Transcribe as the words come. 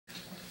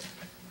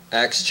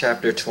Acts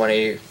chapter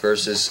 20,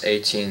 verses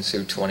 18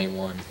 through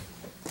 21.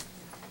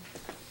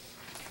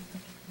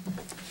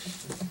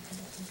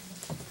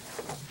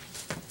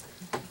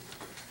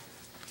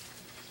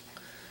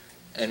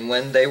 And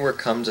when they were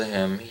come to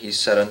him, he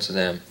said unto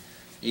them,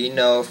 Ye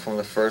know from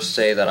the first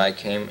day that I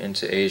came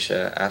into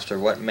Asia, after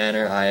what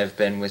manner I have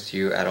been with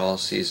you at all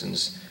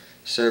seasons,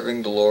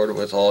 serving the Lord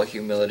with all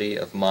humility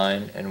of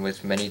mind, and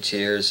with many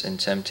tears and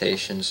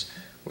temptations,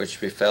 which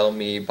befell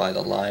me by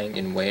the lying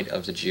in wait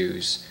of the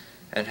Jews,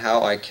 and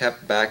how I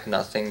kept back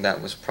nothing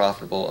that was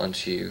profitable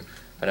unto you,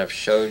 but have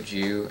showed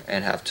you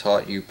and have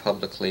taught you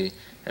publicly,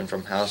 and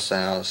from house to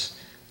house,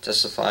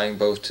 testifying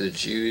both to the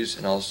Jews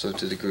and also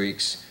to the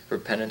Greeks,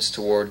 repentance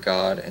toward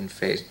God and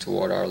faith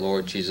toward our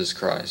Lord Jesus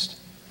Christ.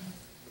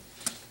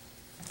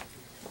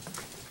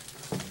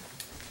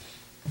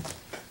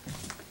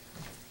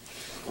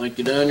 Thank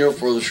you, Daniel,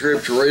 for the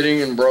scripture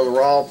reading, and Brother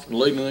Rolf for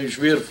leading these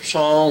beautiful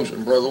songs,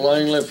 and Brother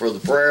Langley for the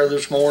prayer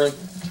this morning.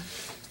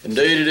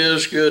 Indeed, it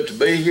is good to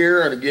be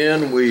here, and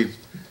again, we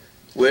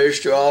wish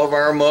to all of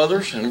our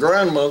mothers and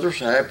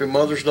grandmothers a happy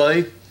Mother's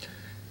Day.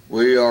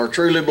 We are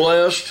truly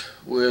blessed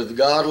with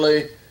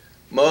godly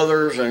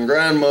mothers and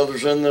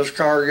grandmothers in this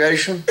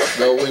congregation.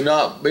 Though we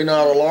be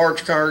not a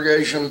large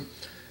congregation,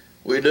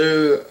 we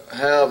do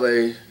have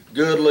a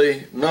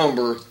goodly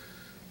number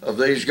of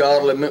these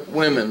godly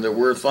women that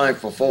we're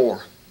thankful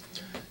for.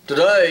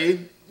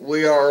 Today,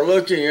 we are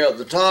looking at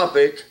the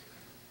topic,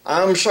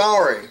 I'm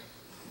sorry,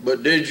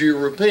 but did you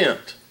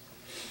repent?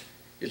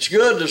 It's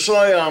good to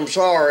say I'm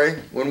sorry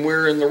when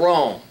we're in the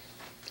wrong,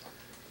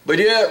 but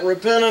yet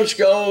repentance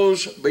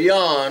goes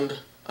beyond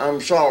I'm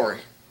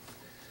sorry.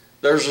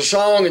 There's a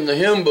song in the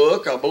hymn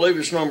book, I believe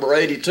it's number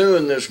 82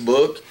 in this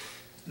book,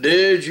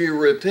 Did You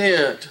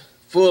Repent,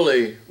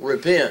 Fully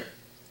Repent?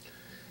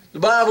 The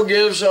Bible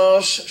gives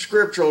us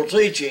scriptural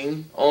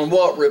teaching on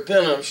what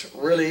repentance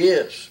really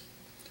is.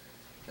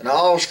 And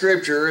all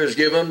Scripture is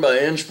given by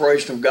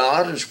inspiration of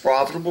God and is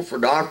profitable for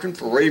doctrine,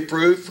 for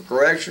reproof, for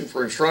correction,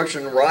 for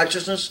instruction in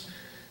righteousness,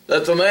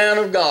 that the man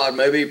of God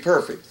may be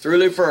perfect,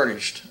 thoroughly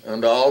furnished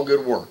unto all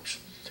good works.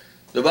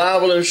 The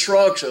Bible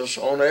instructs us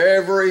on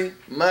every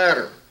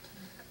matter,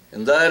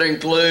 and that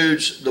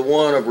includes the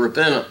one of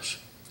repentance.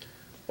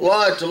 I'd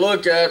like to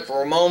look at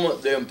for a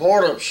moment the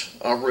importance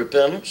of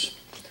repentance.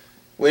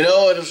 We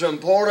know it is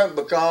important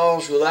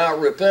because without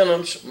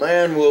repentance,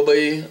 man will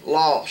be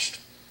lost.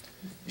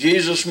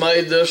 Jesus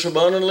made this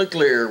abundantly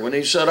clear when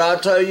he said, I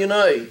tell you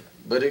nay,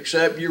 but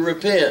except you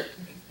repent,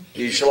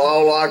 ye shall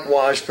all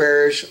likewise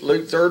perish.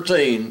 Luke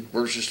 13,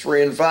 verses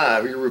 3 and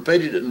 5. He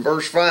repeated it in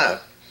verse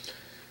 5.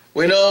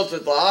 We know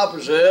that the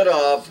opposite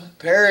of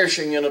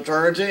perishing in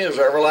eternity is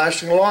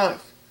everlasting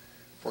life.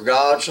 For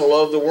God so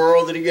loved the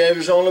world that he gave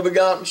his only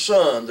begotten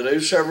Son, that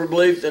whosoever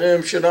believeth in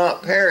him should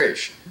not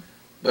perish,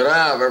 but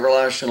have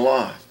everlasting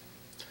life.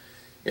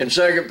 In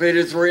 2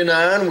 Peter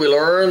 3:9, we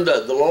learn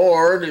that the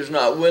Lord is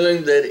not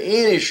willing that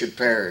any should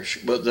perish,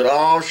 but that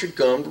all should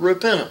come to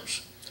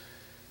repentance.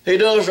 He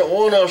doesn't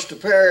want us to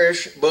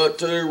perish, but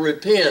to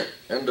repent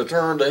and to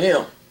turn to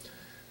him.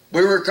 We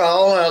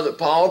recall how that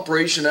Paul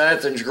preached in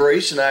Athens,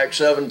 Greece in Acts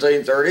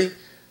 17:30,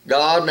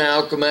 God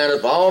now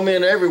commandeth all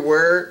men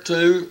everywhere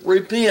to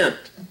repent.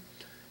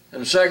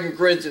 In 2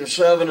 Corinthians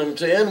 7 and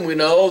 10, we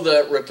know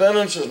that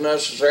repentance is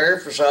necessary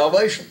for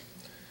salvation.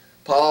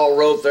 Paul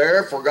wrote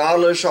there, For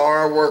godly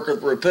sorrow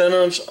worketh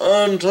repentance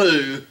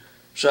unto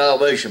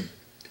salvation.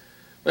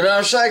 But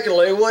now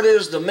secondly, what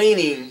is the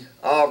meaning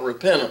of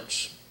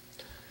repentance?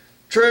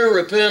 True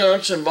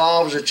repentance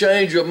involves a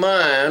change of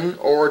mind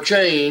or a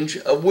change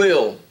of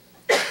will.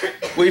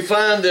 We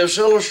find this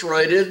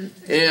illustrated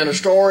in a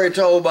story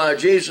told by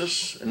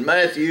Jesus in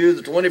Matthew,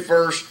 the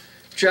 21st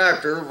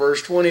chapter,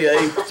 verse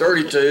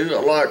 28-32.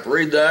 I'd like to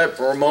read that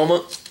for a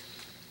moment.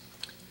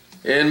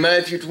 In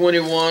Matthew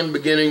 21,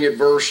 beginning at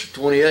verse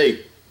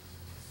 28.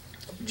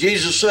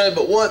 Jesus said,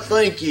 But what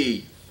think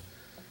ye?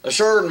 A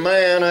certain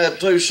man had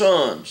 2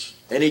 sons,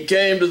 and he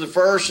came to the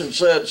first and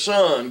said,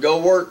 Son, go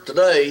work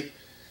today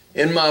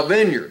in my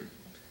vineyard.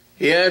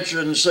 He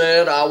answered and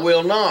said, I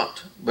will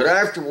not. But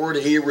afterward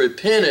he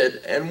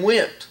repented and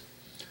went.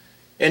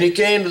 And he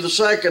came to the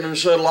second and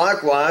said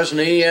likewise, and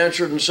he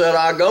answered and said,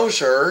 I go,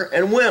 sir,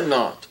 and went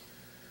not.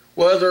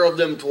 Whether of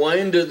them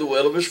twain did the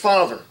will of his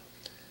father?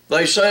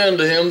 They say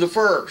unto him the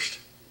first.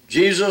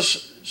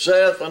 Jesus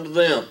saith unto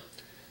them,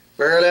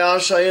 Verily I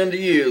say unto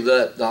you,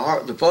 that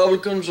the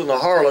publicans and the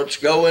harlots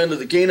go into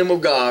the kingdom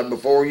of God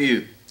before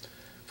you.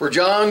 For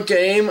John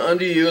came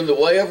unto you in the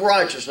way of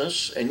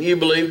righteousness, and ye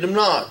believed him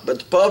not. But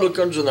the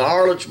publicans and the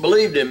harlots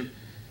believed him,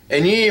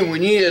 and ye,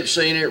 when ye had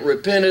seen it,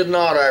 repented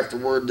not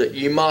afterward, that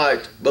ye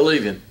might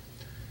believe him.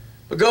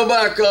 But go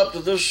back up to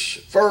this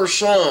first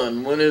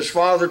son. When his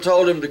father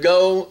told him to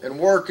go and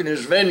work in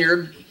his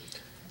vineyard,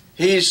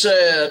 he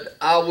said,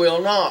 I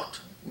will not.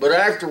 But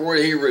afterward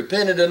he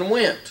repented and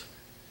went.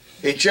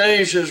 He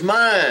changed his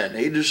mind.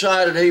 He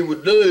decided he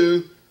would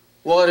do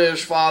what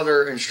his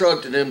father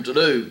instructed him to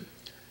do.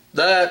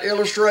 That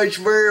illustrates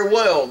very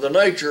well the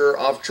nature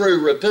of true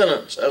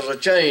repentance as a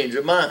change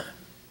of mind.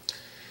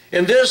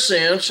 In this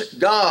sense,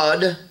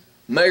 God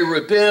may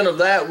repent of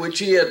that which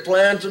he had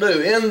planned to do,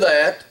 in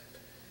that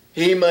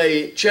he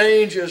may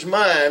change his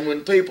mind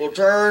when people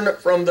turn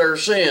from their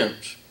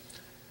sins.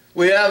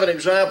 We have an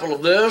example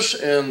of this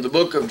in the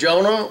book of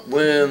Jonah,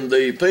 when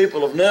the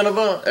people of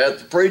Nineveh, at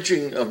the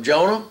preaching of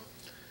Jonah,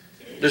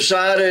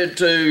 decided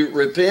to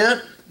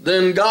repent.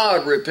 Then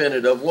God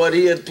repented of what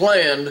he had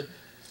planned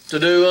to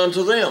do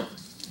unto them.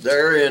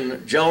 There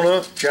in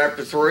Jonah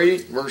chapter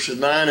 3, verses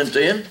 9 and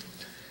 10.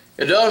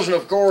 It doesn't,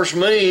 of course,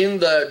 mean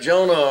that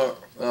Jonah,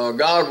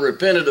 God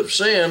repented of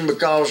sin,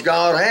 because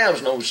God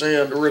has no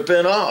sin to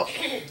repent of.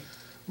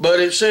 But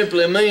it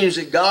simply means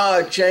that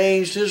God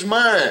changed his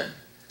mind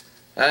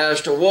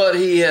as to what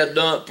he had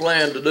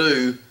planned to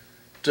do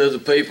to the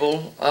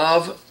people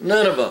of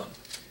Nineveh.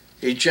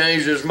 He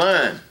changed his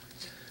mind.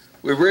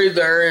 We read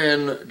there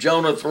in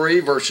Jonah 3,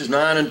 verses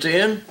 9 and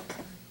 10,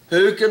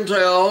 who can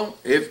tell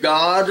if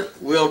God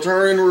will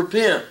turn and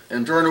repent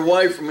and turn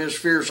away from his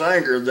fierce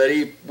anger,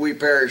 that we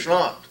perish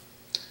not?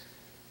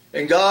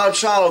 And God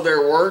saw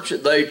their works,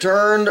 that they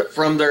turned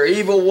from their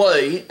evil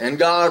way, and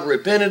God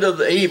repented of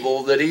the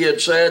evil that he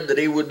had said that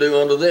he would do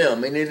unto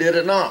them, and he did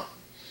it not.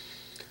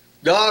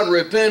 God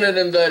repented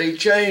in that he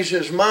changed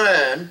his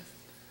mind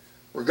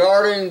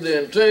regarding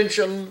the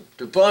intention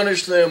to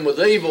punish them with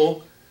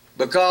evil,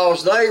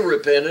 because they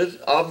repented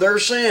of their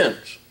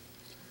sins.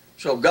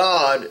 So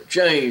God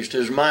changed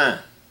his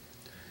mind.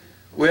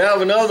 We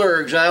have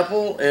another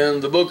example in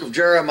the book of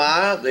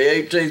Jeremiah, the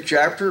 18th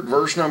chapter,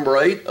 verse number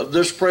 8, of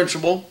this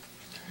principle.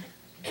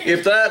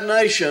 If that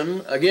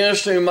nation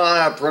against whom I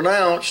have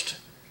pronounced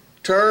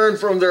turn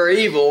from their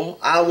evil,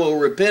 I will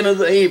repent of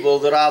the evil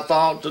that I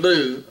thought to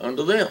do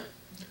unto them.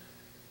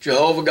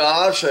 Jehovah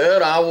God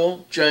said, I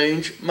will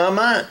change my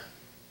mind.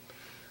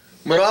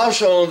 But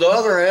also, on the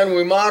other hand,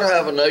 we might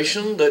have a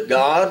nation that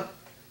God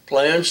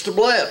plans to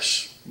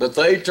bless, but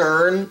they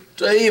turn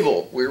to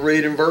evil. We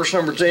read in verse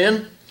number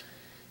 10,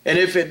 and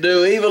if it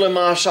do evil in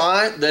my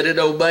sight, that it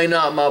obey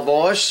not my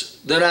voice,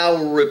 then I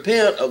will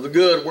repent of the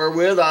good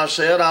wherewith I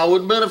said I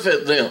would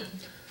benefit them.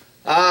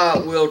 I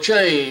will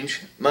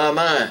change my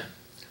mind.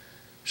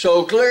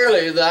 So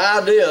clearly the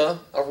idea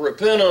of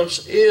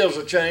repentance is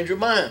a change of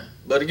mind.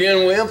 But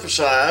again, we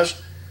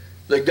emphasize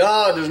that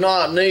God does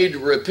not need to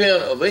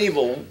repent of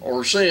evil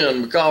or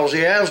sin, because he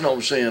has no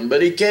sin,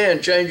 but he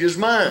can change his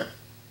mind.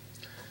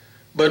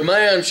 But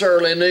man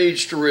certainly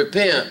needs to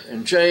repent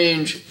and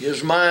change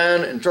his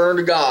mind and turn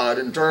to God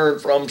and turn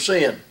from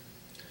sin.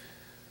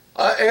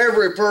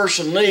 Every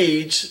person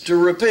needs to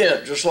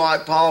repent, just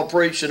like Paul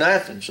preached in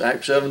Athens,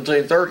 Acts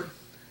 17:30.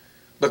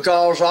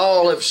 Because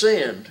all have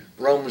sinned,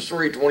 Romans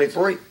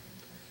 3:23.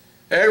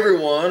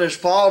 Everyone, as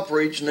Paul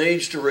preached,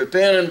 needs to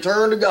repent and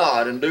turn to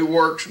God and do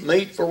works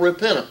meet for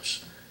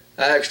repentance,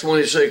 Acts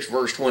 26,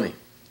 verse 20.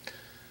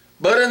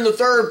 But in the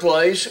third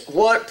place,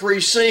 what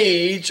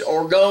precedes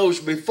or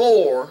goes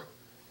before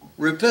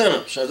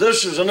repentance? Now,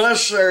 this is a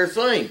necessary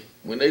thing.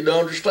 We need to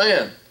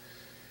understand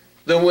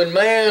that when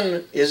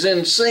man is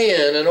in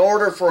sin, in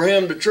order for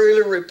him to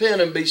truly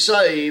repent and be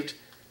saved,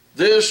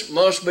 this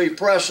must be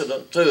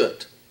precedent to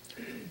it.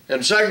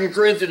 In 2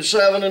 Corinthians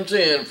 7 and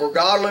 10, for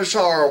godly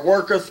sorrow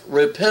worketh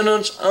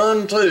repentance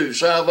unto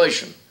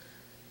salvation,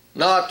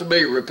 not to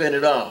be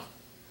repented of.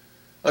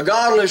 A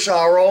godly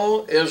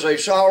sorrow is a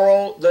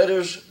sorrow that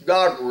is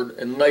Godward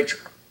in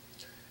nature.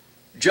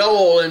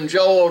 Joel in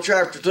Joel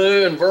chapter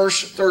 2 and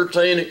verse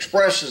 13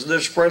 expresses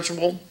this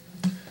principle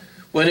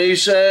when he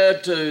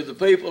said to the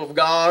people of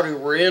God who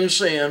were in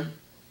sin,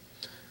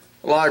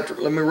 let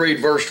me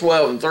read verse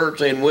 12 and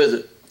 13 with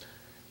it.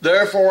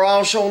 Therefore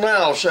also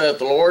now, saith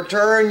the Lord,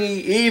 turn ye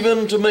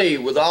even to me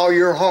with all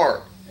your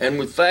heart, and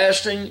with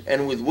fasting,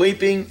 and with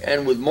weeping,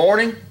 and with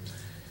mourning,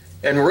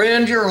 and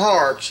rend your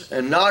hearts,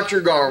 and not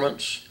your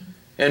garments,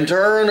 and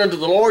turn unto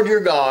the Lord your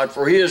God,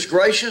 for he is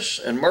gracious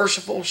and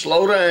merciful,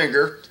 slow to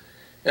anger,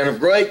 and of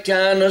great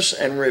kindness,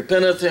 and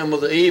repenteth him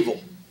of the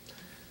evil.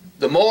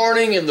 The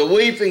mourning and the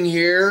weeping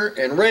here,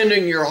 and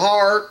rending your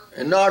heart,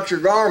 and not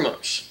your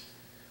garments,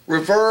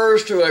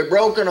 refers to a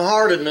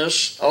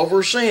brokenheartedness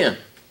over sin.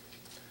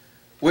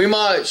 We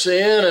might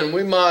sin and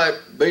we might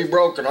be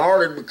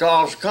brokenhearted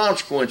because of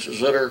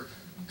consequences that are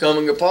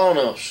coming upon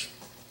us.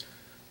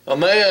 A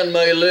man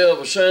may live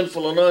a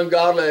sinful and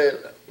ungodly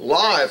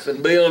life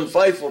and be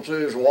unfaithful to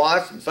his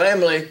wife and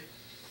family,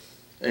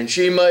 and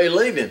she may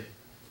leave him,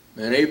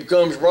 and he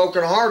becomes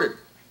brokenhearted.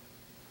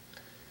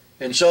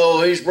 And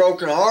so he's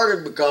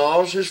brokenhearted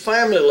because his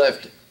family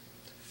left him.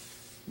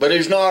 But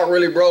he's not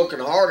really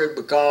brokenhearted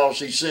because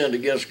he sinned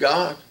against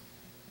God.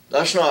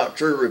 That's not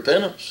true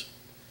repentance.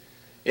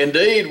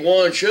 Indeed,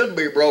 one should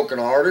be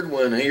brokenhearted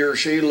when he or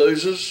she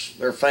loses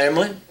their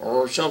family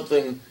or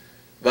something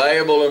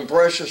valuable and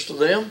precious to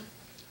them.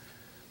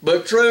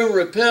 But true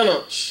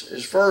repentance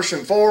is first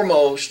and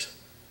foremost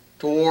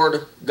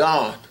toward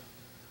God.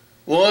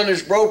 One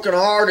is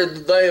brokenhearted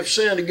that they have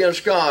sinned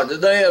against God, that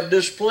they have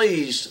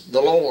displeased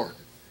the Lord.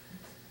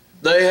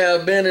 They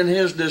have been in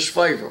his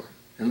disfavor.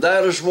 And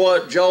that is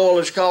what Joel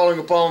is calling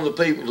upon the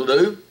people to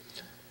do.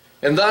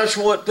 And that's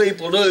what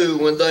people do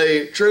when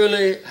they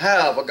truly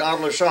have a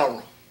godly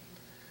sorrow.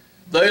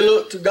 They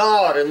look to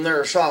God in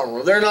their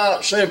sorrow. They're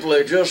not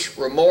simply just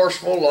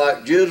remorseful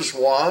like Judas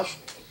was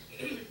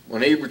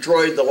when he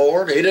betrayed the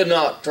Lord. He did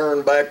not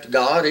turn back to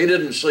God. He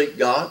didn't seek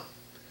God.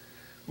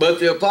 But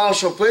the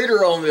Apostle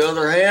Peter, on the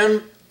other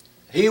hand,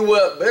 he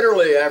wept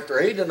bitterly after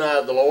he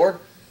denied the Lord,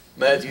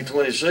 Matthew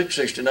 26,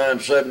 69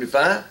 to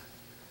 75.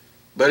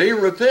 But he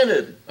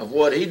repented of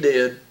what he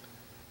did,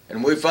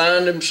 and we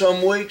find him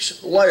some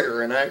weeks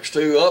later in Acts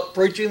 2 up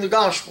preaching the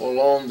gospel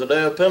on the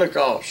day of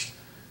Pentecost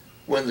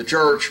when the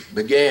church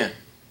began.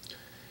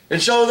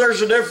 And so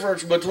there's a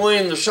difference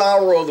between the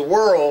sorrow of the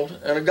world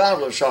and a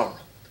godly sorrow.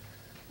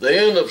 The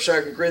end of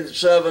 2 Corinthians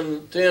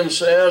 7:10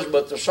 says,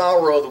 "But the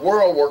sorrow of the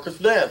world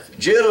worketh death."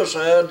 Judas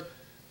had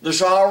the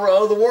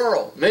sorrow of the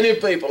world. Many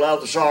people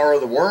have the sorrow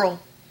of the world.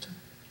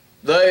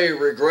 They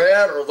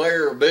regret or they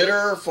are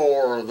bitter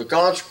for the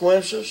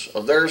consequences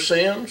of their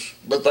sins,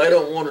 but they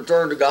don't want to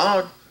turn to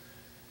God.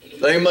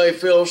 They may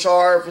feel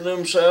sorry for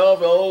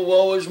themselves. Oh,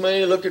 woe is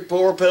me, look at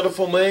poor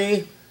pitiful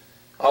me,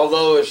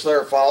 although it's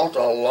their fault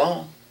all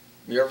along.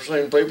 You ever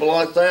seen people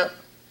like that?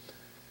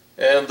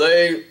 And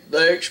they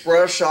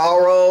express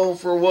sorrow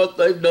for what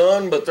they've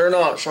done, but they're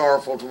not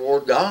sorrowful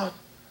toward God.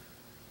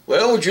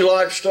 Well, would you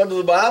like to study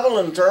the Bible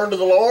and turn to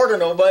the Lord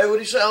and obey what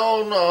He said?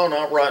 Oh, no,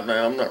 not right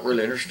now. I'm not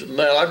really interested in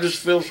that. I just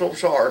feel so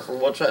sorry for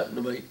what's happened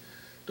to me.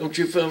 Don't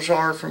you feel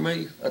sorry for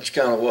me? That's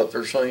kind of what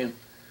they're saying.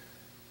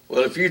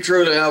 Well, if you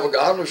truly have a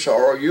godly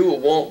sorrow, you will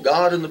want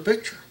God in the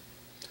picture.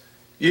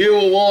 You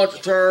will want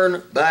to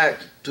turn back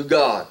to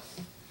God.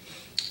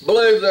 I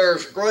believe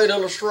there's a great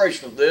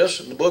illustration of this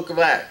in the book of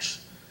Acts,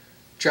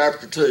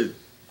 chapter 2.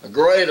 A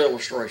great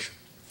illustration.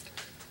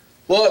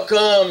 What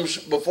comes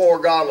before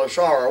godly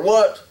sorrow?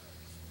 What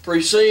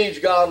precedes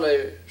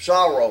godly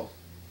sorrow?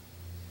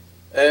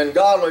 And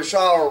godly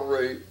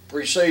sorrow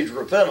precedes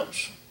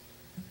repentance.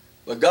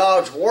 But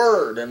God's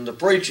Word and the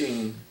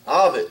preaching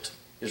of it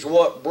is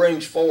what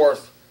brings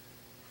forth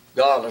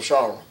godly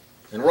sorrow.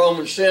 In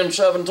Romans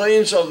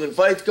 10:17, "So then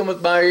faith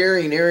cometh by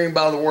hearing, and hearing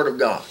by the Word of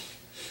God."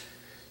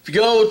 If you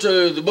go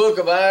to the book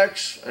of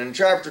Acts in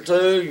chapter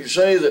 2, you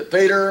see that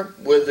Peter,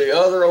 with the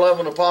other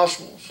 11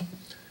 apostles,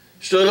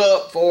 stood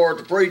up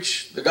to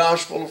preach the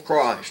gospel of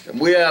Christ. And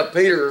we have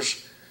Peter's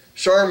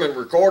sermon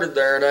recorded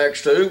there in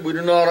Acts 2. We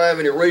do not have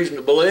any reason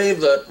to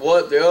believe that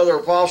what the other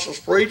apostles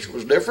preached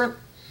was different.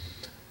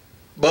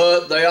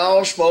 But they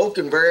all spoke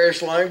in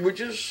various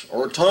languages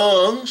or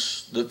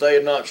tongues that they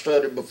had not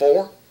studied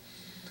before.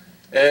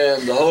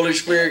 And the Holy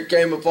Spirit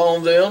came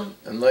upon them,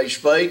 and they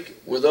spake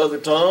with other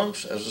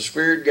tongues as the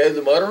Spirit gave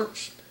them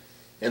utterance.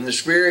 And the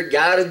Spirit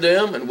guided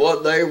them in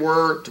what they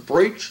were to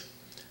preach.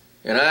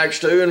 In Acts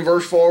 2 and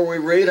verse 4 we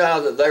read how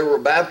that they were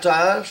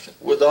baptized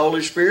with the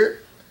Holy Spirit.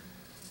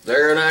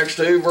 There in Acts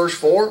 2 verse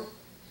 4.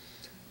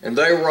 "And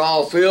they were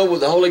all filled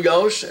with the Holy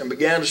Ghost and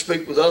began to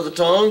speak with other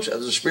tongues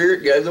as the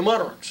Spirit gave them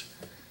utterance."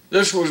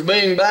 This was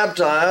being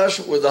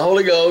baptized with the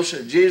Holy Ghost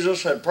as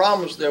Jesus had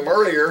promised them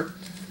earlier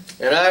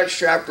in Acts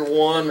chapter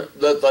 1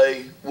 that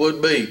they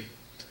would be.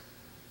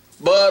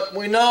 But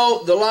we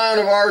know the line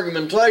of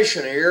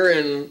argumentation here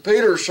in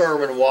Peter's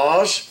sermon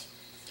was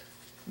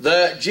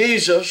that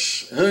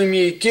Jesus, whom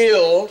ye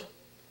killed,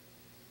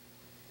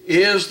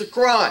 is the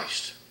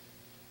Christ.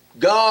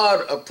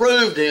 God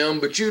approved him,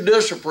 but you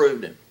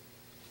disapproved him.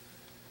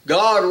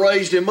 God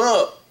raised him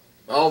up.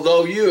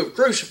 Although you have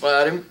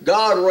crucified him,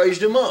 God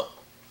raised him up.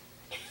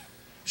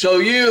 So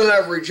you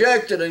have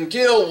rejected and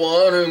killed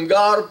one whom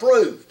God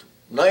approved,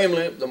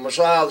 namely the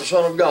Messiah, the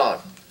Son of God.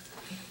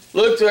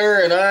 Look there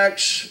in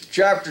Acts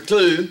chapter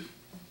 2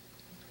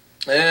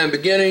 and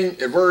beginning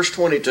at verse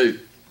 22.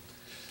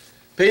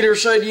 "Peter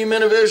said, Ye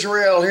men of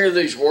Israel, hear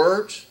these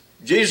words.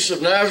 Jesus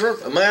of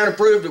Nazareth, a man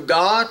approved of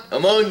God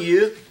among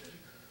you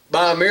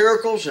by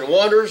miracles and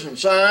wonders and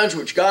signs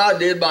which God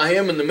did by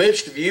him in the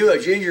midst of you,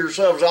 as ye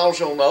yourselves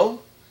also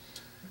know.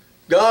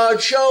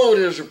 God showed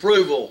his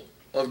approval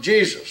of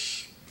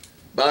Jesus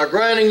by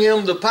granting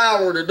him the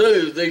power to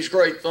do these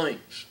great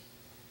things.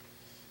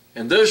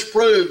 And this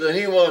proved that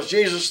he was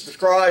Jesus the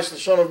Christ, the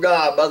Son of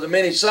God, by the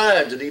many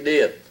signs that he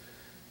did."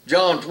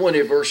 John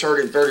 20, verse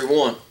 30 and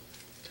 31.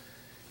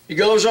 He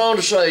goes on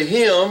to say,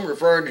 "Him,"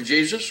 referring to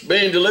Jesus,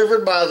 "being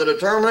delivered by the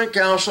determinate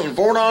counsel and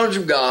foreknowledge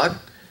of God,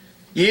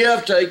 ye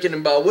have taken,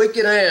 and by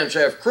wicked hands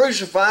have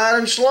crucified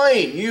and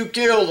slain." You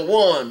kill the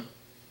one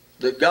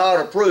that God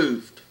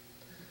approved.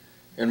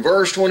 In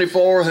verse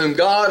 24, "Whom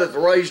God hath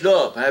raised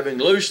up, having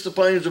loosed the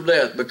pains of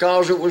death,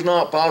 because it was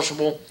not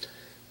possible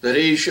that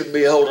he should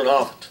be holden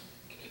of it."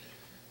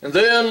 And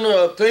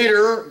then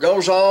Peter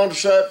goes on to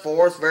set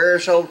forth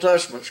various Old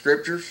Testament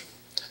scriptures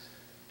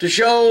to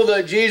show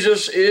that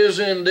Jesus is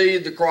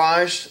indeed the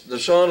Christ, the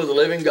Son of the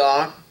living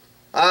God.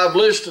 I've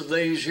listed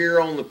these here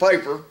on the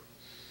paper,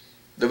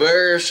 the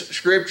various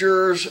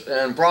scriptures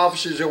and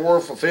prophecies that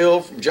were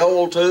fulfilled from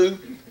Joel 2,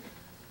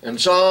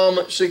 and Psalm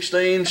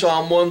 16,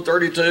 Psalm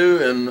 132,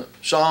 and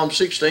Psalm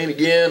 16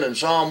 again, and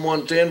Psalm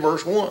 110,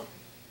 verse 1.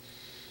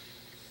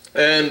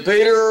 And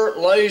Peter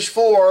lays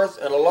forth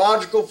in a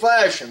logical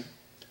fashion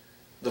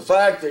the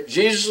fact that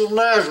Jesus of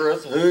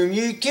Nazareth, whom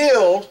ye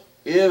killed,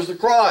 is the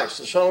Christ,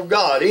 the Son of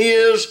God. He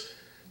is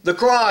the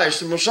Christ,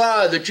 the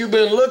Messiah that you've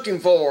been looking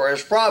for,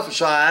 as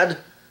prophesied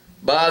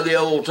by the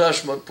Old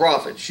Testament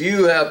prophets.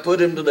 You have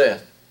put him to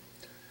death.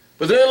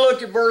 But then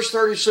look at verse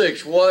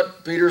 36,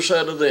 what Peter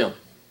said to them.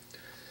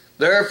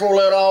 Therefore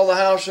let all the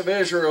house of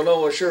Israel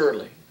know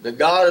assuredly that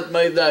God hath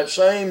made that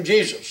same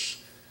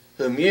Jesus,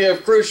 whom ye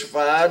have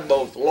crucified,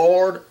 both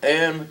Lord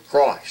and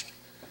Christ.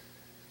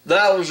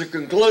 That was the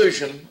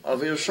conclusion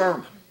of his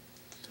sermon.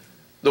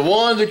 The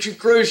one that you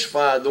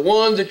crucified, the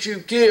one that you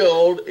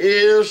killed,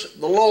 is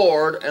the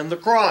Lord and the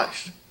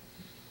Christ.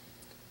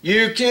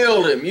 You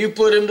killed him. You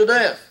put him to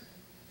death.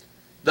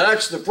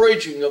 That's the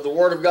preaching of the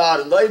Word of God,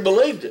 and they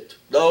believed it,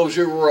 those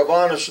who were of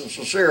honest and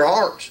sincere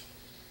hearts.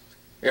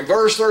 In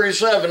verse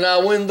 37,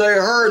 now when they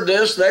heard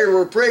this, they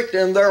were pricked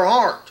in their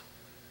heart.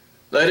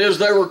 That is,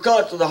 they were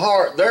cut to the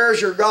heart.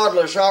 There's your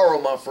godly sorrow,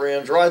 my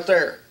friends, right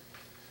there.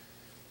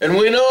 And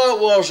we know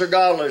it was a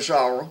godly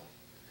sorrow,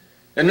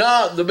 and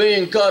not the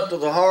being cut to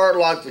the heart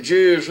like the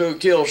Jews who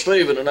killed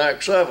Stephen in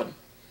Acts 7.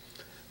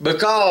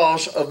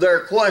 Because of their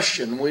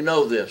question, we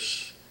know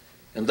this.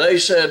 And they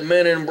said,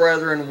 men and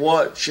brethren,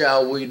 what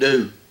shall we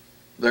do?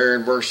 There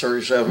in verse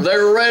 37. They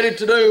were ready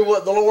to do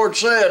what the Lord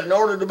said in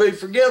order to be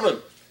forgiven.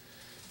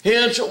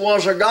 Hence it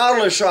was a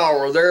godly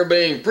sorrow, their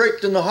being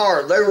pricked in the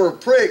heart. They were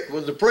pricked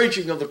with the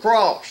preaching of the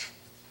cross,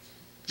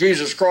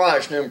 Jesus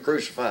Christ and him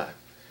crucified.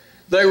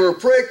 They were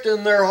pricked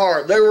in their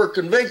heart. They were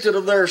convicted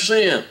of their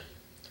sin.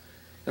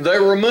 And they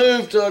were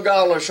moved to a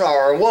godly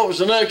sorrow. And what was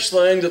the next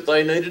thing that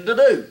they needed to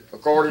do?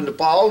 According to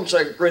Paul in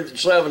 2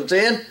 Corinthians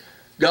 7:10,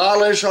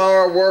 godly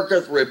sorrow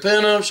worketh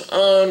repentance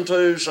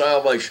unto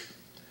salvation.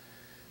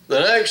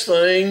 The next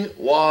thing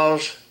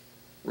was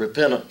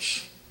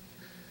repentance.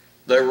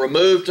 They were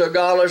moved to a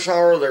godly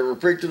sorrow. They were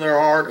pricked in their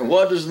heart. And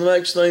what is the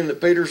next thing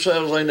that Peter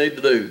says they need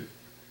to do?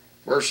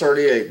 Verse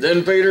 38,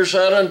 then Peter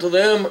said unto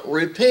them,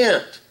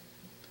 repent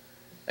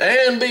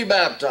and be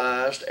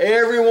baptized,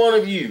 every one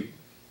of you,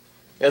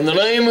 in the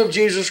name of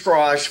Jesus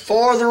Christ,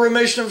 for the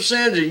remission of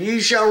sins, and ye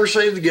shall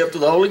receive the gift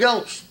of the Holy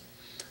Ghost.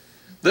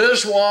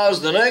 This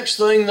was the next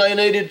thing they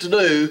needed to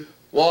do,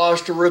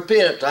 was to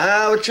repent, to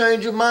have a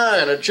change of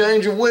mind, a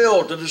change of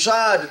will, to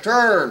decide to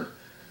turn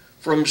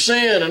from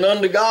sin and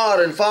unto God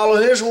and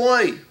follow his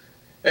way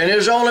and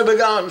his only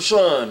begotten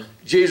Son,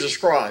 Jesus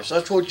Christ.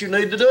 That's what you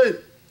need to do.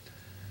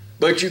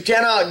 But you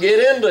cannot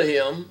get into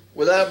him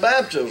without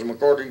baptism,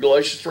 according to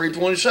Galatians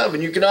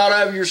 3:27. You cannot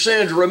have your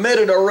sins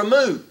remitted or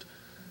removed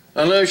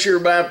unless you're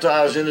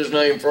baptized in his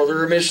name for the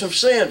remission of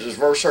sins, as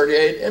verse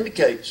 38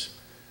 indicates.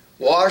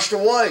 Washed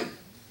away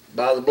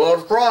by the blood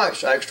of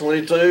Christ, Acts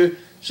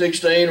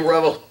 22:16,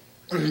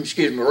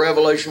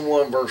 Revelation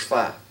 1, verse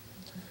 5.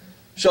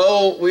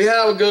 So we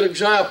have a good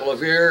example of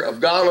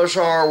godly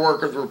sorrow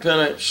worketh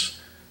repentance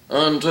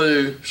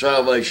unto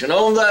salvation.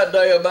 On that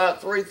day, about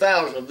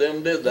 3,000 of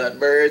them did that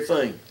very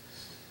thing.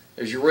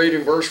 As you read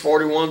in verse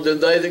 41,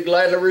 then they that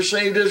gladly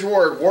received his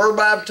word were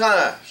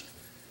baptized.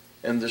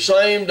 And the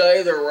same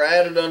day there were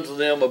added unto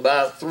them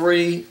about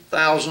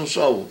 3,000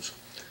 souls.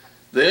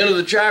 The end of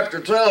the chapter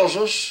tells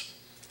us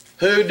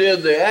who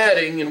did the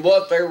adding and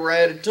what they were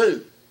added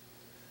to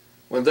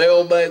when they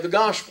obeyed the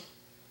gospel.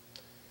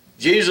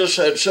 Jesus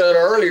had said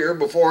earlier,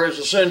 before his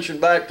ascension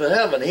back to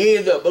heaven, he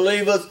that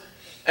believeth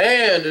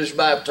and is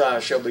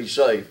baptized shall be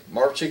saved.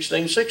 Mark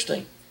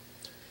 16:16.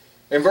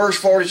 In verse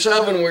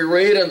 47 we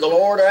read, and the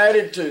Lord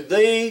added to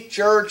thee,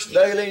 church,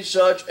 daily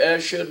such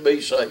as should be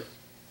saved.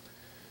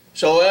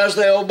 So as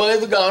they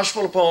obeyed the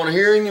gospel, upon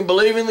hearing and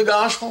believing the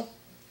gospel,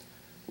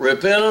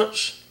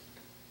 repentance,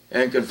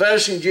 and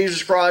confessing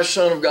Jesus Christ,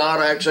 Son of God,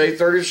 Acts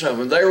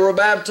 8:37, they were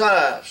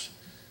baptized,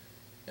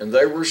 and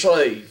they were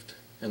saved.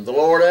 And the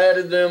Lord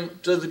added them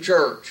to the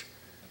church.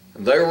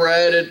 And they were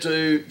added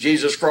to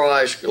Jesus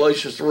Christ,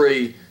 Galatians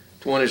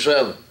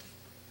 3:27.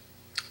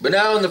 But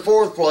now in the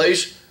fourth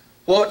place,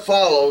 what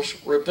follows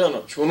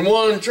repentance? When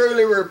one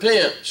truly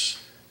repents,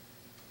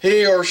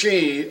 he or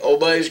she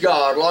obeys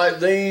God,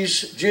 like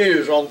these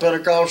Jews on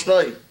Pentecost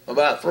Day,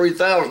 about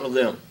 3,000 of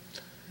them,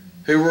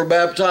 who were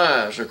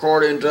baptized,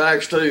 according to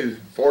Acts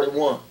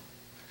 2:41.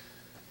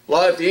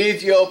 Like the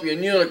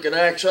Ethiopian eunuch in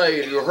Acts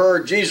 8, who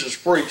heard Jesus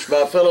preached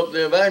by Philip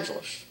the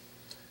evangelist.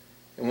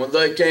 And when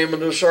they came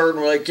to a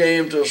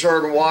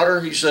certain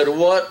water, he said,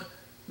 what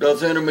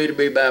doth hinder me to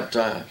be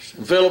baptized?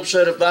 And Philip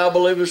said, if thou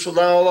believest with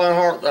all thy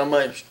heart, thou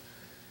mayest.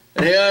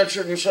 And he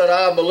answered and said,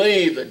 I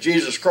believe that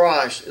Jesus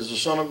Christ is the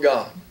Son of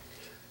God.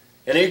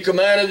 And he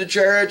commanded the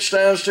chariot to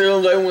stand still,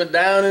 and they went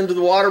down into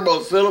the water,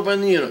 both Philip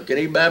and the eunuch, and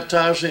he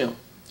baptized him.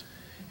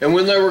 And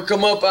when they were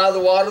come up out of the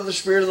water, the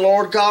Spirit of the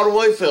Lord called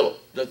away Philip,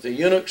 that the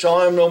eunuch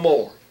saw him no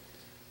more.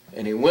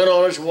 And he went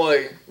on his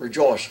way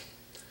rejoicing.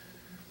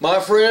 My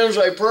friends,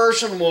 a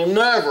person will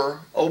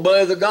never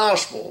obey the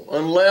gospel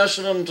unless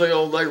and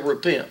until they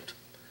repent.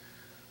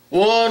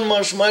 One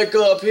must make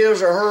up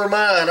his or her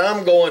mind,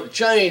 I'm going to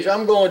change,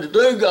 I'm going to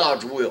do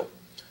God's will.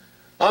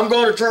 I'm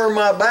going to turn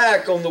my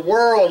back on the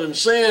world and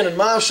sin and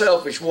my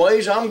selfish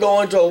ways. I'm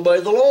going to obey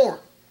the Lord.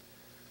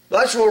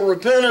 That's what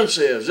repentance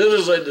is. It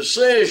is a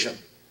decision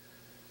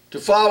to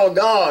follow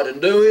God and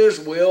do His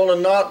will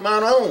and not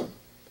mine own.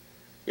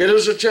 It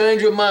is a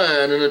change of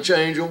mind and a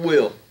change of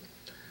will.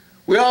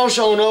 We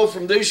also know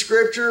from these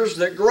scriptures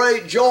that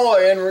great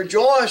joy and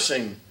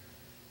rejoicing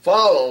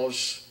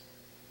follows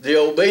the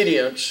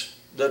obedience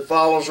that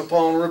follows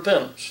upon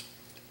repentance.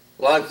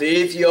 Like the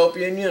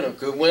Ethiopian eunuch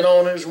who went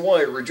on his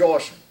way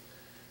rejoicing.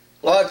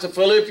 Like the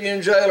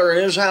Philippian jailer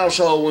and his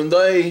household when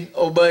they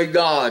obeyed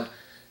God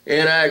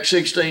in Acts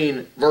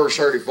 16 verse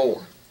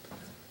 34.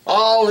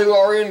 All who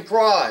are in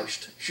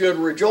Christ should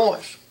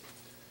rejoice.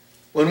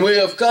 When we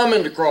have come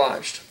into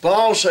Christ,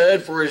 Paul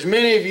said, for as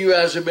many of you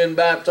as have been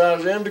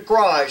baptized into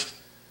Christ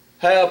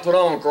have put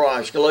on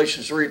Christ,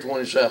 Galatians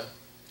 3:27.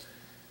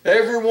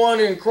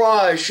 Everyone in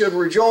Christ should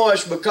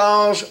rejoice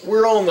because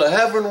we're on the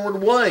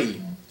heavenward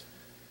way.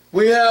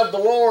 We have the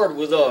Lord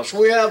with us.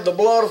 We have the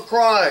blood of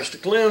Christ to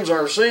cleanse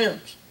our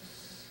sins.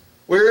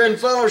 We're in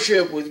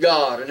fellowship with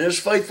God and His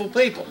faithful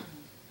people.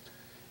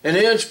 And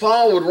hence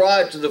Paul would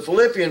write to the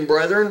Philippian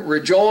brethren,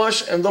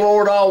 rejoice in the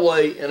Lord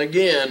always, and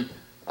again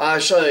I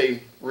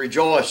say,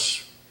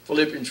 rejoice.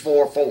 Philippians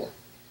 4:4.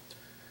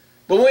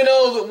 But we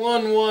know that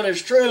when one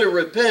is truly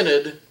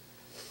repented,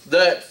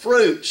 that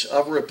fruits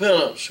of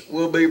repentance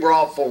will be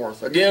brought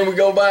forth. Again, we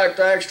go back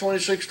to Acts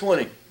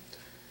 26:20.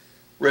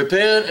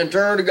 Repent and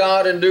turn to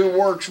God and do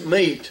works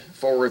meet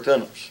for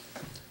repentance.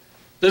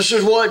 This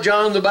is what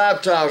John the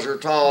Baptizer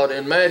taught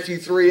in Matthew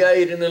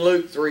 3:8 and in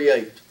Luke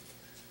 3:8.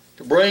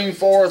 To bring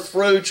forth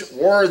fruits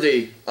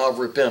worthy of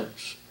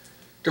repentance.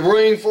 To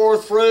bring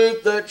forth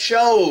fruit that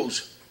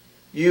shows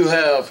you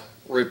have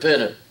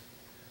repented.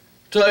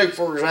 Take,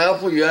 for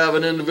example, you have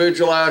an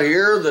individual out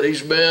here that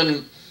he's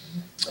been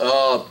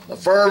a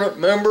fervent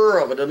member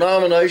of a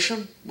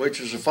denomination,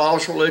 which is a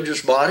false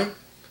religious body,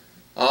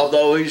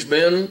 although he's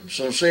been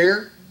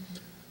sincere,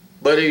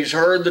 but he's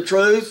heard the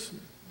truth,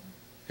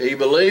 he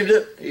believed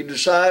it, he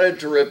decided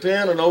to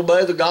repent and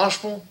obey the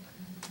gospel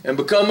and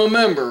become a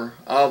member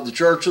of the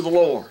church of the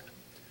Lord.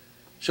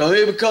 So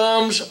he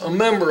becomes a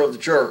member of the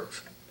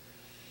church.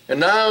 And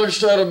now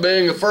instead of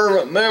being a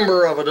fervent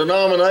member of a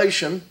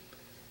denomination,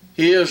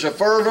 he is a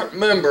fervent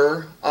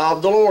member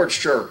of the Lord's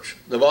church,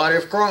 the body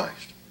of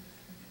Christ.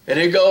 And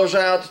he goes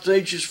out to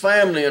teach his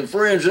family and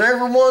friends and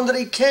everyone that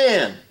he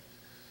can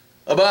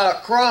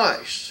about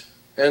Christ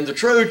and the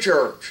true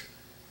church,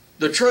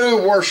 the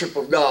true worship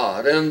of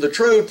God, and the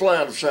true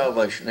plan of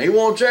salvation. He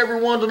wants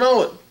everyone to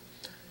know it.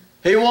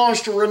 He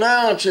wants to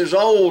renounce his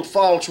old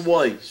false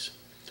ways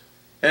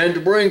and to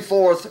bring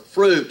forth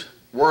fruit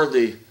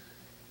worthy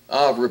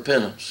of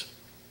repentance.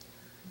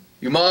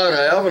 You might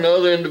have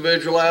another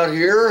individual out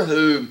here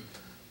who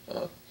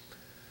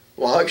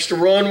likes to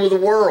run with the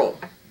world.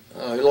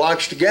 He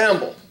likes to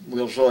gamble,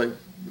 we'll say.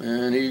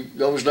 And he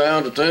goes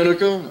down to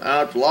Tunica,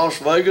 out to Las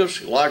Vegas.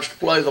 He likes to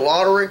play the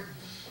lottery.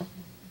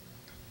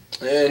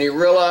 And he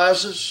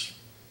realizes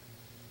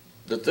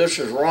that this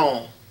is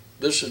wrong.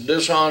 This is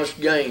dishonest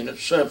gain.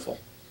 It's sinful.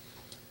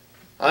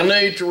 I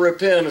need to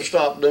repent and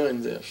stop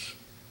doing this.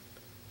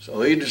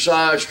 So he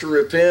decides to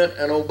repent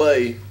and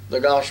obey the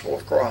gospel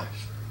of Christ.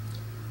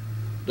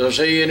 Does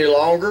he any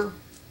longer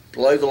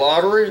play the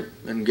lottery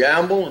and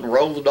gamble and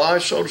roll the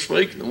dice, so to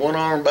speak, the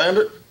one-armed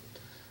bandit?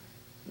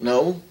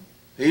 No.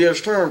 He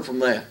has turned from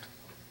that.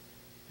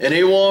 And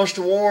he wants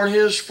to warn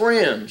his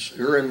friends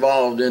who are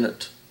involved in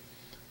it,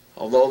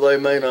 although they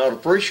may not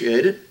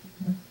appreciate it,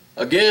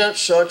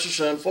 against such a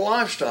sinful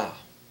lifestyle.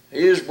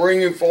 He is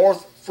bringing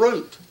forth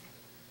fruit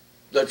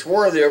that's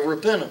worthy of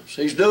repentance.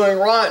 He's doing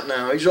right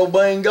now. He's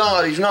obeying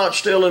God. He's not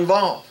still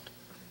involved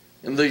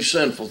in these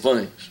sinful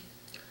things.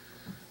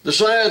 The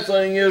sad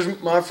thing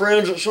is, my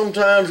friends, that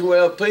sometimes we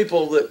have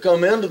people that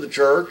come into the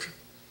church,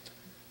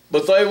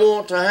 but they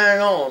want to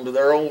hang on to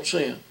their old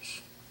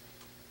sins.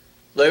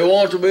 They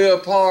want to be a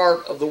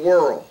part of the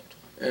world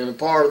and a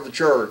part of the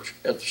church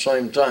at the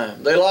same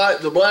time. They like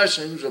the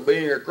blessings of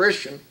being a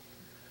Christian,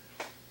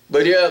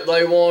 but yet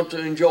they want to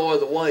enjoy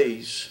the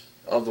ways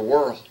of the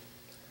world.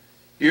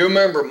 You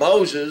remember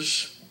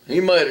Moses, he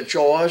made a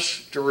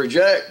choice to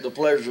reject the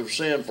pleasures of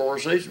sin for a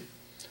season.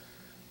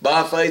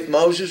 By faith,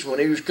 Moses, when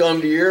he was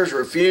come to years,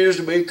 refused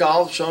to be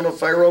called the son of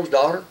Pharaoh's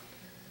daughter,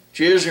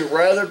 choosing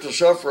rather to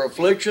suffer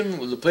affliction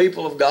with the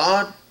people of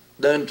God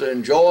than to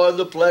enjoy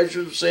the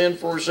pleasures of sin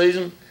for a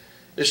season,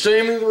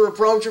 esteeming the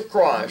reproach of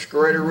Christ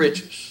greater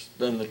riches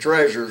than the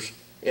treasures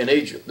in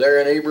Egypt.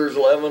 There in Hebrews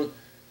 11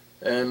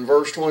 and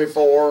verse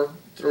 24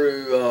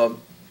 through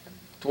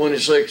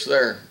 26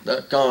 there,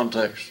 that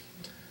context.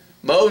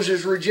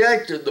 Moses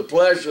rejected the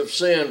pleasure of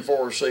sin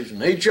for a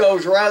season. He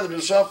chose rather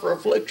to suffer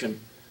affliction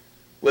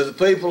with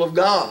the people of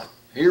God.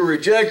 He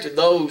rejected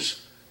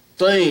those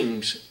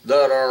things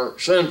that are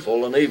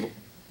sinful and evil.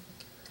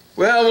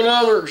 We have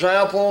another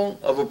example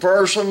of a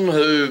person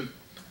who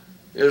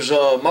is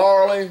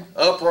morally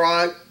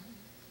upright,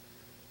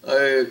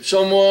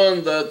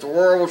 someone that the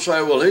world would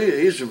say, well,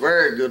 he's a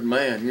very good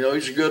man. You know,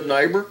 he's a good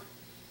neighbor,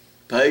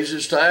 pays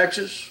his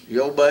taxes, he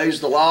obeys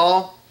the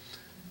law,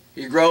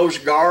 he grows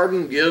a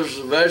garden, gives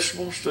the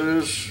vegetables to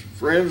his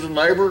friends and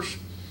neighbors.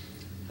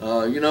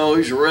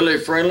 He's a really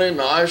friendly,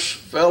 nice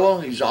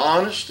fellow. He's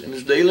honest in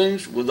his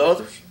dealings with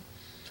others.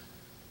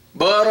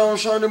 But on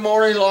Sunday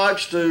morning, he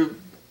likes to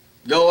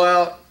go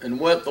out and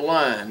wet the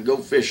line, go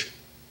fishing.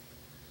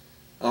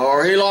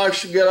 Or he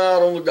likes to get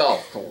out on the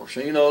golf course.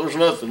 There's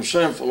nothing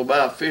sinful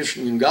about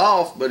fishing and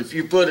golf, but if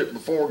you put it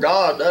before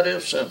God, that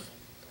is sinful.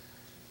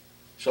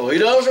 So he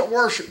doesn't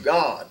worship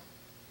God.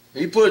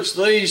 He puts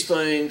these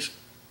things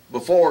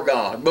before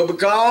God. But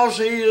because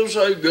he is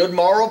a good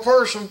moral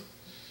person,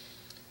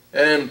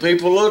 and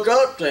people look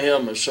up to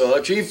him as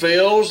such, he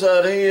feels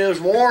that he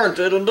is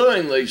warranted in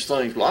doing these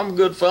things. Well, I'm a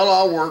good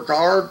fellow. I work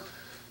hard.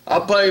 I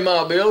pay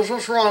my bills.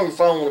 What's wrong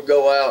if I want to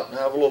go out and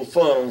have a little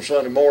fun on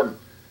Sunday morning,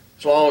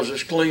 as long as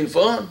it's clean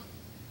fun?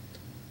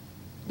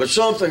 But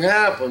something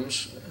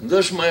happens, and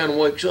this man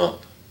wakes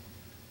up.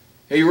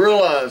 He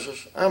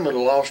realizes, I'm in a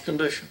lost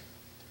condition.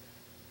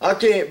 I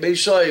can't be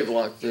saved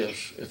like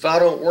this if I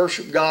don't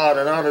worship God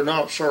and I do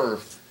not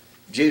serve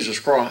Jesus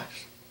Christ.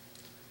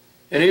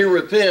 And he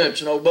repents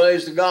and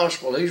obeys the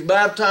gospel. He's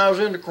baptized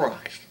into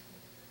Christ.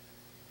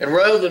 And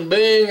rather than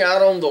being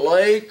out on the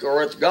lake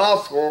or at the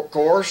golf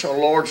course on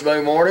Lord's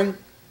Day morning,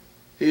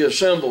 he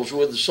assembles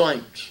with the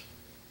saints.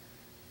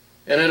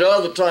 And at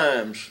other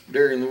times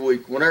during the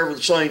week, whenever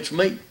the saints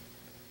meet,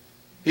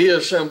 he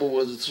assembles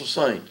with the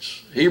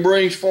saints. He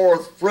brings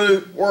forth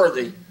fruit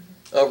worthy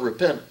of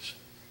repentance.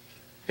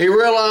 He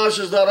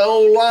realizes that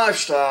old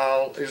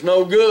lifestyle is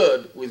no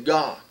good with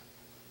God.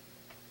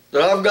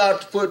 That I've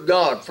got to put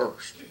God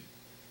first.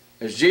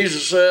 As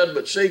Jesus said,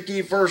 but seek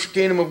ye first the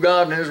kingdom of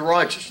God and his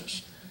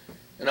righteousness,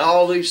 and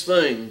all these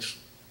things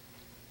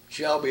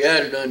shall be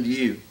added unto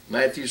you.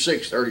 Matthew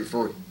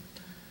 6:33.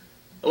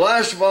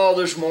 Last of all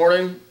this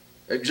morning,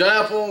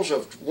 examples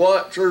of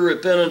what true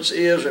repentance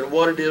is and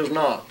what it is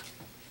not.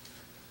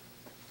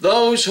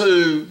 Those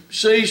who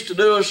cease to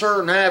do a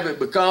certain habit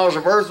because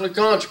of earthly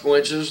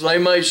consequences, they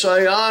may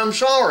say, I'm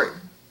sorry,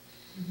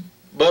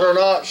 but are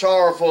not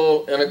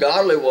sorrowful in a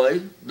godly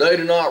way. They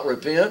do not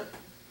repent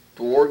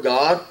toward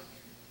God.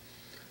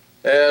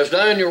 As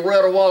Daniel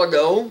read a while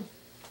ago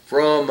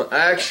from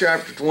Acts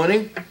chapter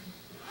 20,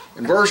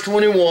 in verse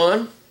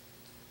 21,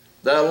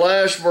 that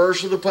last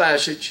verse of the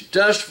passage,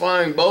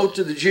 testifying both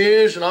to the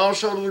Jews and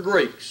also to the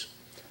Greeks,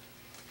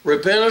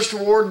 repentance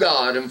toward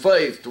God and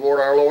faith toward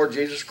our Lord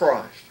Jesus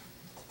Christ.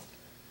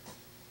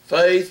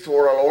 Faith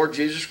toward our Lord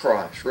Jesus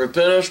Christ.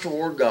 Repentance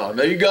toward God.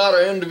 Now you got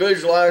an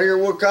individual out here,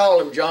 we'll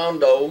call him John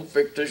Doe,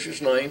 fictitious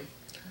name.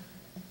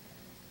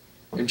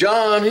 And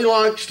John, he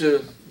likes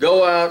to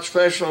go out,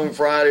 especially on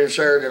Friday and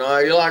Saturday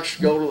night. He likes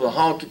to go to the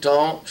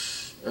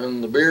honky-tonks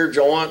and the beer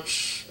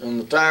joints and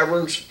the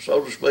taverns,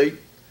 so to speak,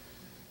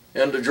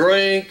 and to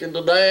drink and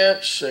to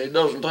dance. And he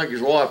doesn't take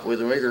his wife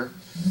with him either.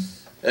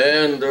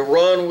 And to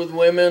run with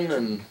women,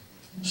 and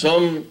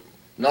some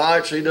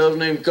nights he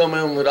doesn't even come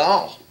in at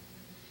all.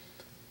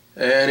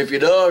 And if he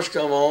does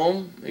come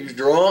home, he's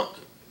drunk.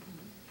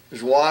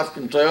 His wife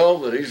can tell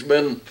that he's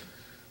been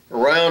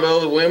around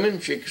other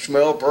women. She can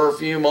smell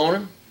perfume on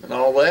him and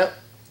all that.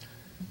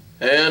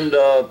 And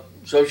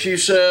so she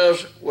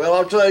says, well,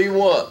 I'll tell you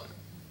what.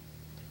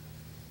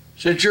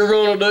 Since you're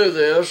going to do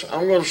this,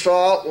 I'm going to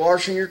stop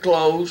washing your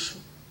clothes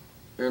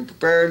and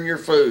preparing your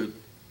food.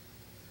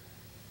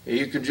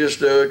 You can just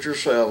do it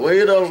yourself. Well,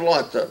 he doesn't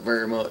like that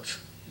very much.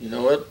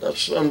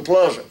 That's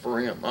unpleasant for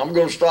him. I'm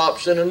going to stop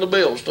sending the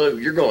bills too.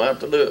 You're going to have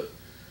to do it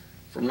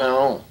from now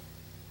on.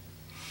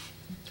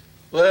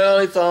 Well,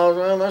 he thought,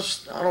 well,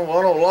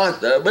 I don't like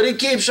that. But he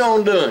keeps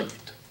on doing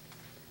it.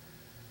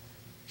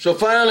 So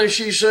finally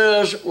she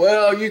says,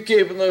 well, you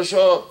keeping this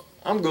up,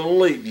 I'm going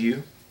to leave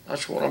you.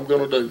 That's what I'm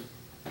going to do.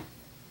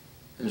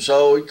 And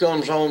so he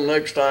comes home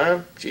next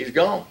time, she's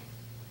gone.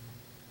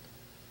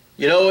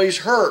 He's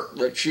hurt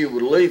that she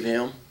would leave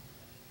him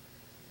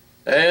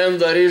and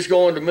that he's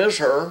going to miss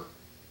her.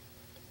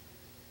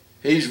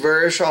 He's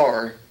very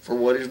sorry for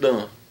what he's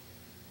done.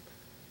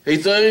 He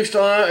thinks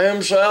to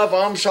himself,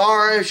 I'm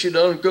sorry she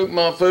doesn't cook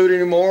my food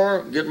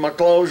anymore, get my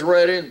clothes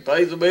ready, and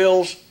pay the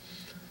bills,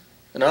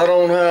 and I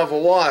don't have a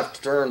wife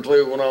to turn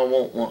to when I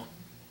want one.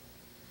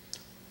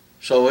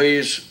 So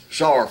he's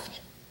sorrowful.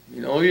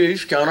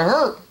 He's kind of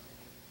hurt,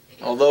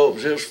 although it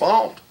was his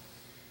fault.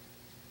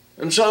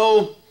 And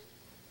so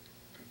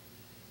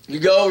he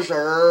goes to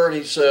her and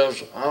he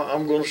says,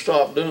 I'm going to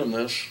stop doing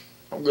this.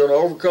 I'm going to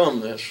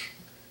overcome this.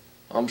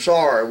 I'm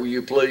sorry. Will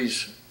you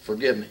please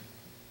forgive me?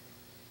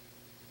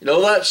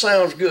 That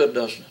sounds good,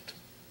 doesn't it?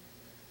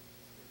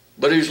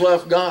 But he's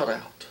left God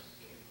out.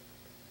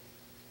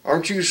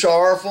 Aren't you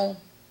sorrowful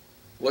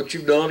what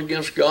you've done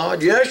against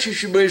God? Yes, you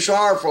should be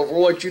sorrowful for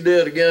what you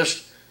did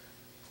against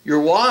your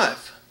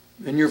wife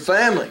and your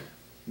family.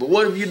 But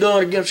what have you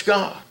done against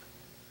God?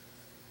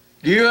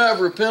 Do you have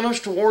repentance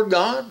toward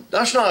God?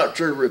 That's not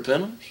true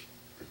repentance.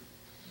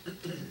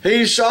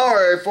 He's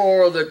sorry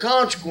for the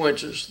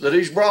consequences that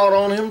he's brought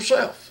on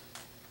himself.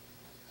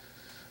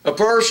 A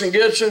person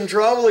gets in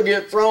trouble, they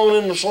get thrown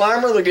in the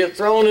slammer, they get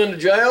thrown into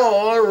jail,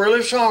 oh, they're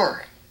really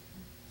sorry.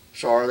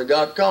 Sorry they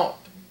got caught.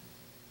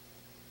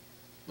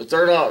 But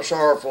they're not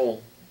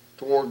sorrowful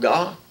toward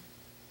God.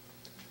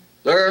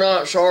 They're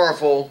not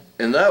sorrowful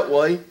in that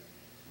way.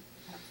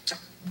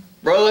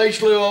 Brother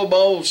H. Leo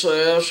Bold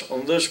says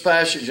on this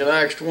passage in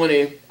Acts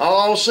 20,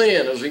 all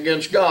sin is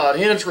against God,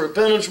 hence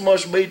repentance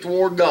must be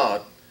toward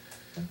God.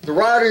 The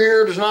writer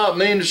here does not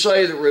mean to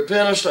say that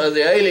repentance of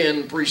the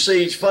alien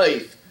precedes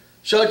faith.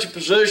 Such a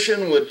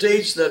position would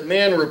teach that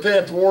men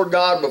repent toward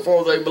God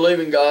before they believe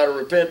in God, or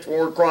repent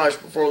toward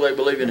Christ before they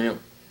believe in Him.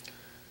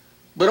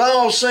 But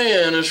all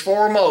sin is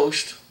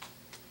foremost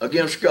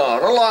against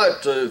God. I'd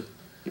like to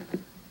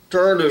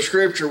turn to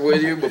Scripture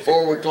with you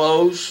before we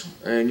close,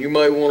 and you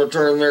may want to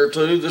turn there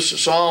too. This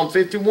is Psalm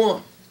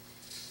 51.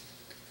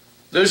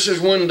 This is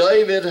when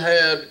David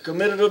had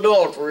committed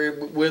adultery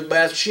with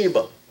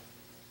Bathsheba,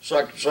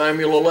 2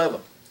 Samuel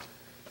 11,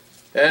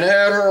 and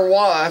had her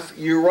wife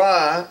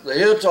Uriah the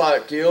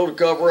Hittite killed to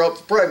cover up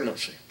the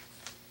pregnancy.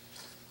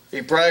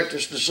 He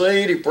practiced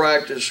deceit, he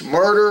practiced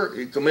murder,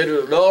 he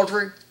committed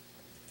adultery.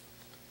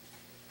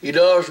 He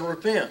does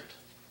repent.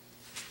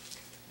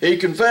 He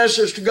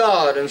confesses to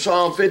God in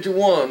Psalm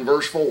 51,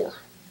 verse 4.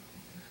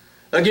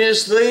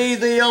 Against thee,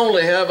 thee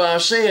only have I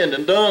sinned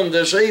and done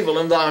this evil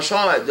in thy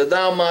sight, that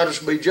thou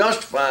mightest be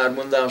justified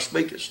when thou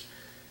speakest,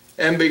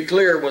 and be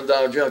clear when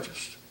thou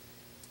judgest.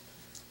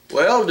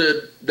 Well,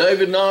 did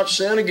David not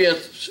sin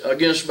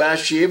against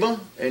Bathsheba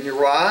and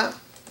Uriah?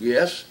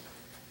 Yes.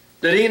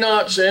 Did he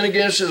not sin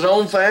against his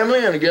own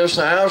family and against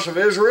the house of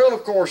Israel?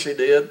 Of course he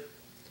did.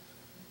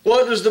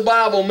 What does the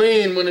Bible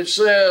mean when it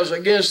says,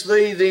 against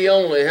thee, thee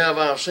only have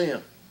I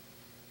sinned?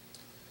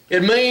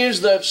 It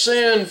means that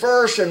sin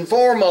first and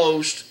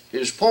foremost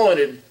is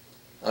pointed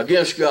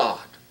against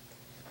God.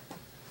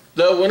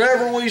 That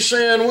whenever we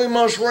sin, we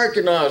must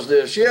recognize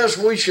this. Yes,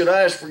 we should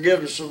ask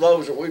forgiveness of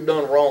those that we've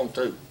done wrong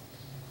to.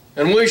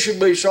 And we should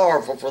be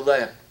sorrowful for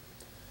that.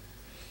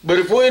 But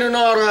if we do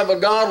not have a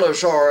godly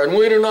sorrow and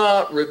we do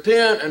not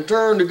repent and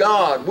turn to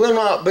God, we'll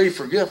not be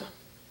forgiven.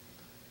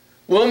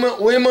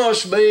 We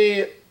must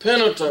be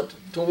penitent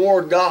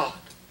toward God,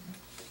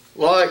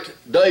 like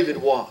David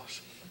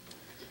was.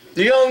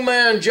 The young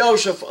man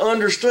Joseph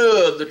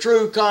understood the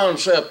true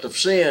concept of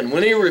sin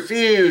when he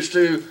refused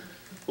to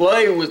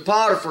lay with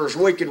Potiphar's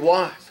wicked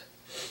wife.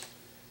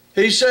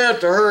 He said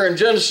to her in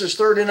Genesis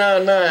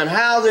 39:9,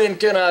 how then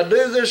can I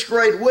do this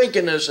great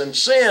wickedness and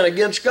sin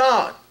against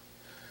God?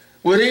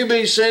 Would he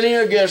be sinning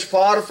against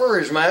Potiphar,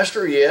 his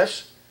master?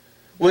 Yes.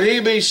 Would he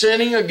be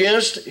sinning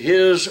against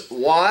his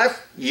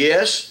wife?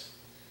 Yes.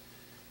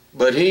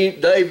 But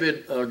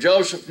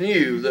Joseph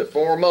knew that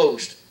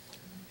foremost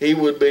he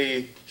would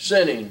be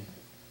sinning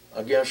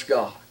against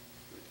God.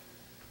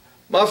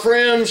 My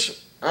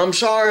friends, I'm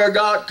sorry I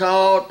got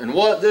caught and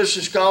what this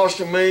is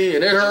costing me,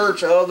 and it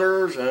hurts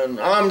others, and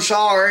I'm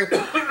sorry.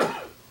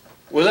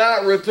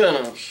 Without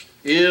repentance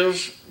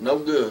is no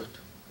good.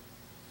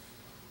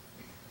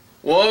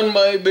 One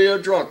may be a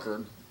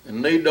drunkard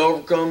and need to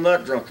overcome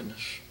that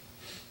drunkenness.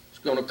 It's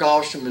going to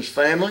cost him his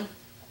family,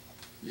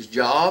 his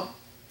job.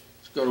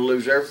 He's going to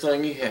lose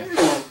everything he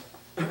has.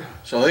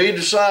 So he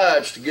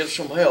decides to get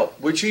some help,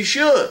 which he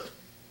should.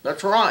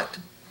 That's right.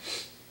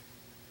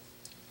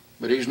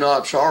 But he's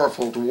not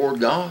sorrowful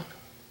toward God.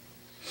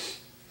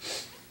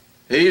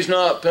 He's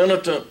not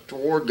penitent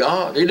toward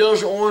God. He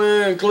doesn't want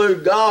to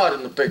include God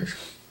in the picture.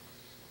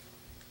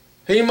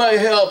 He may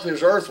help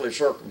his earthly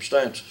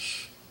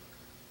circumstances,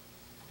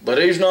 but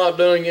he's not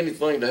doing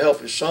anything to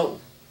help his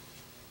soul.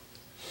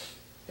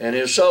 And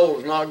his soul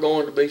is not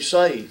going to be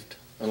saved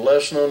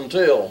unless and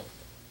until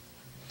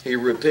he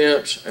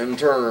repents and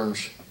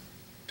turns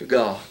to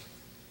God.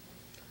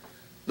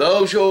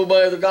 Those who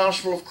obey the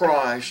gospel of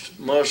Christ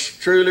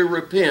must truly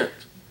repent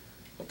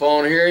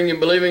upon hearing and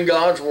believing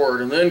God's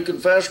word, and then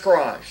confess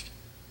Christ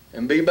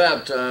and be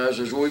baptized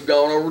as we've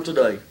gone over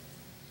today.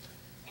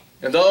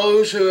 And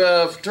those who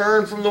have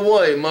turned from the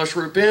way must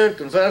repent,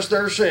 confess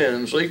their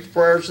sins, seek the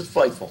prayers of the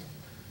faithful.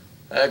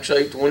 Acts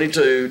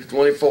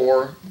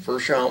 8:22-24, 1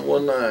 John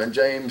 1:9,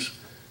 James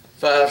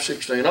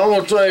 5:16. I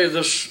want to tell you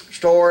this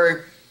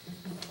story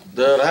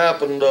that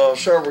happened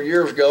several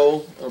years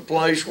ago in a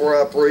place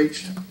where I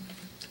preached.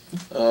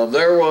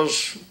 There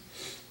was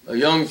a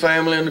young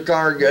family in the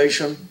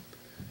congregation.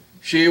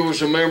 She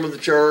was a member of the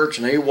church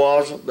and he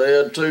wasn't. They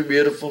had two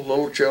beautiful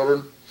little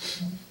children.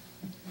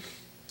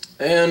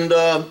 And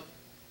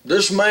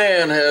this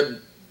man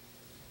had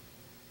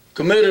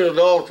committed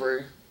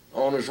adultery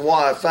on his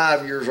wife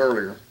 5 years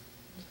earlier.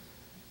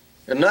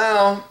 And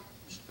now,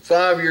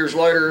 5 years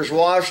later, his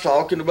wife's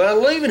talking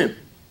about leaving him.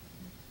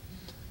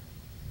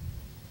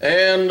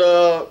 And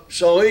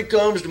so he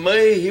comes to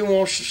me, he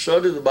wants to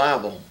study the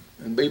Bible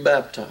and be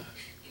baptized,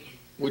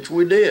 which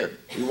we did.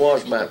 He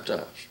was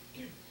baptized.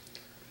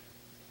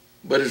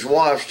 But his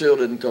wife still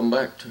didn't come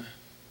back to him.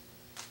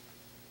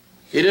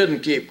 He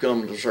didn't keep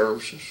coming to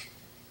services.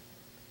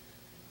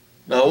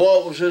 Now,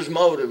 what was his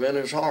motive in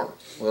his heart?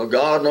 Well,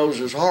 God knows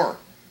his heart.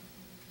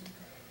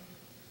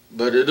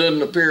 But it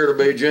didn't appear to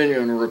be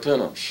genuine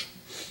repentance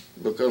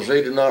because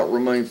he did not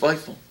remain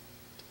faithful.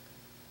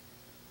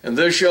 And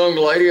this young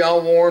lady, I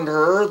warned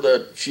her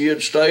that she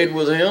had stayed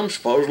with him,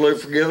 supposedly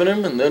forgiven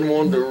him, and then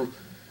wanted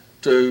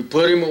to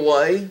put him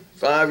away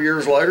 5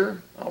 years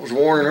later, I was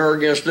warning her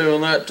against doing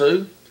that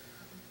too.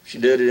 She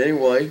did it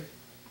anyway.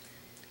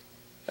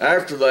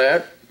 After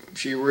that,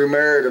 she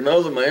remarried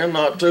another man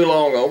not too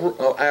long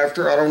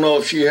after. I don't know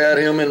if she had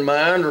him in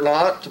mind or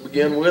not to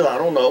begin with. I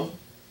don't know.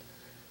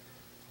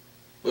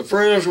 But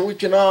friends, we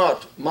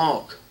cannot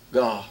mock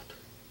God.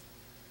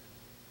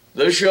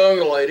 This young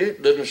lady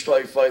didn't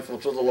stay faithful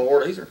to the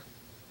Lord either.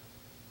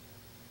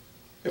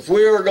 If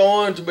we are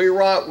going to be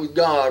right with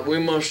God, we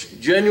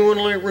must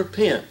genuinely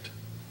repent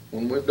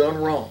when we've done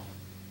wrong.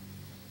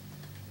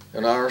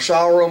 And our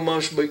sorrow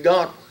must be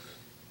godly.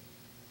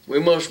 We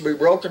must be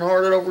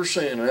brokenhearted over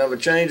sin and have a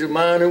change of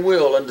mind and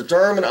will and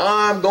determine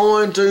I'm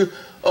going to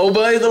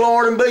obey the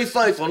Lord and be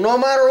faithful no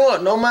matter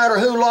what, no matter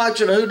who likes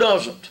it and who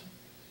doesn't.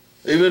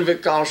 Even if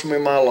it costs me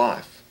my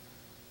life,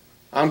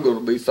 I'm going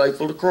to be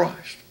faithful to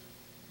Christ.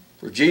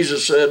 For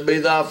Jesus said, "Be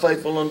thou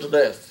faithful unto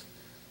death,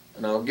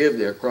 and I'll give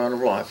thee a crown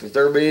of life." If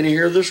there be any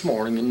here this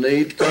morning in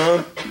need to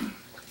come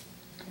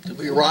to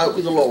be right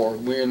with the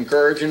Lord, we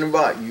encourage and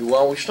invite you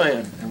while we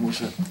stand and we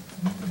sing.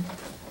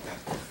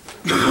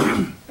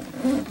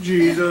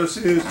 Jesus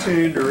is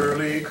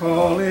tenderly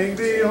calling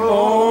thee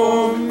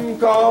home,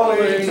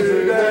 calling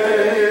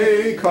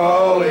today,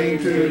 calling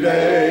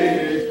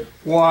today.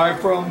 Why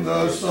from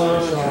the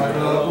sunshine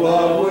of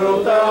love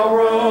wilt thou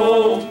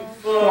roam,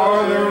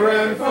 farther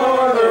and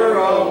farther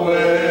away?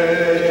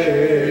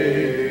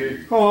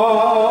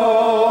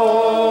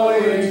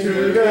 Calling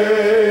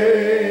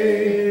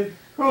today,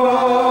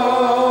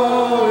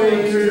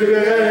 calling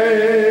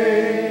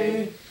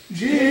today.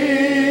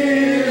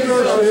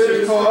 Jesus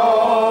is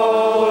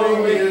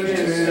calling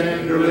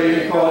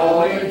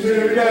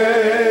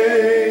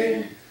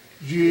today.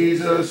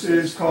 Jesus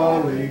is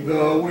calling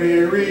the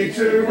weary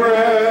to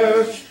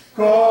rest,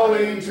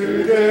 calling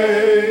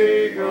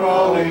today,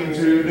 calling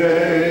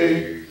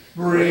today.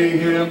 Bring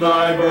him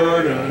thy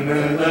burden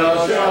and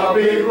thou shalt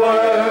be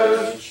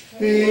blessed.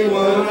 He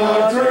will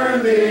not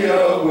turn thee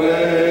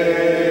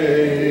away.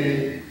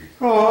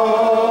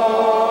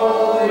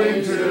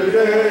 Calling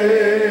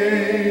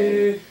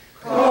today,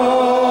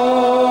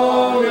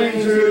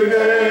 calling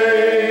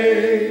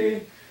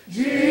today.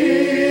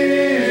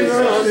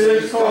 Jesus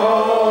is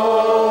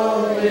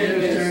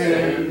calling,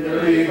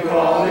 tenderly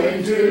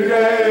calling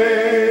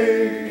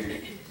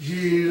today.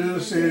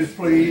 Jesus is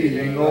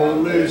pleading, oh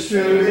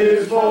listen to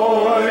his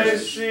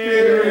voice.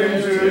 Hear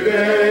him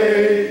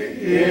today,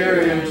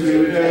 hear him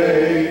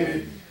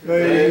today.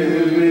 They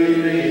who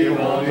believe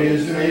on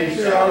his name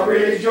shall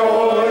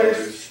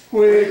rejoice.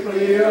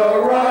 Quickly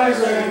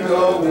arise and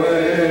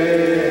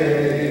away.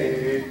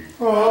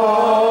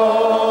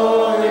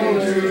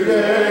 Calling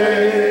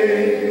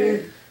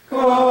today,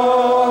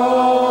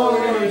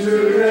 calling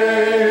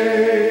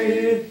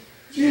today.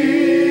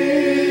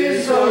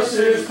 Jesus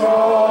is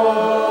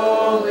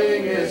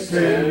calling, is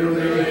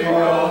tenderly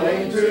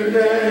calling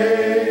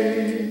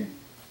today.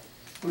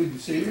 Please be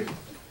seated.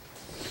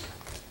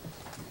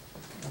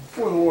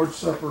 For the Lord's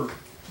Supper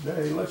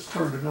today, let's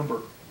turn to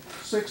number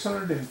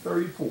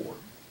 634.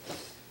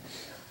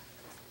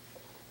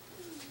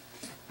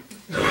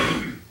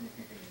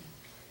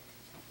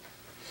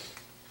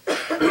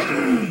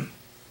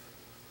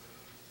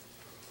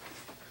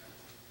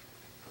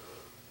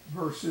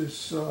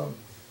 Verses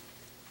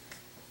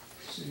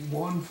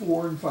 1,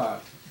 4, and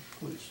 5,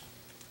 please.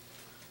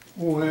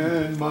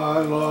 When my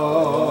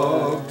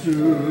love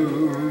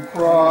to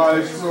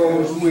Christ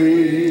grows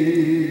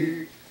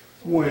weak,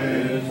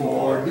 when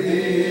for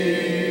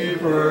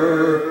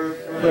deeper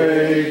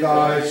faith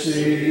I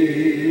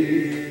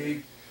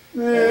seek,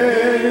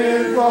 then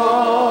in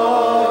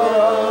thought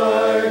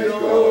I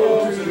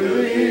go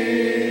to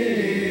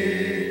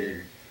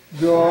thee,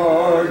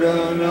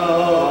 Garden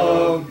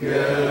of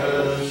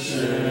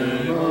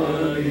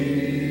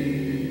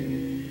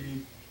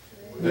Gethsemane.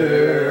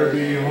 There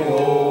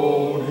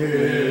behold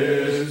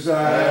his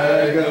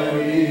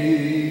agony,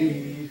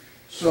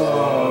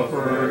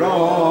 suffered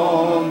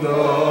on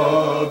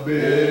the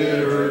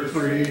bitter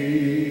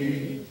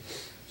tree.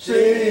 See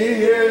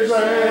his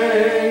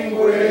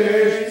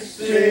anguish,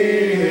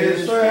 see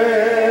his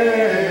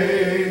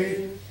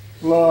faith,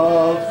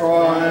 love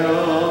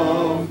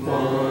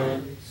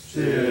triumphant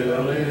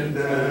still in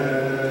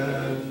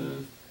death.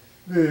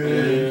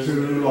 Then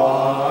to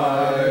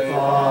life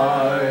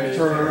I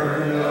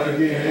turn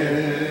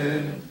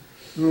again,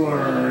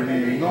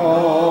 learning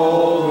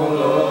all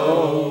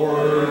the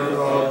worth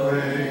of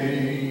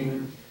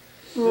pain,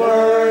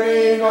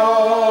 learning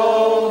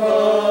all the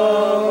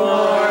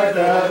life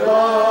that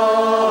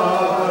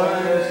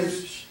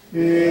lies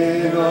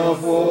in a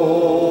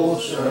full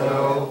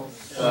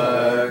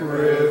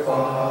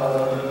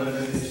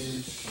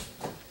self-sacrifice.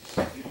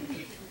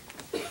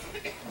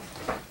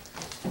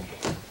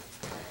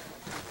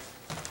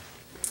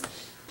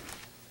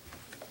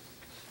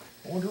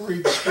 I want to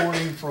read this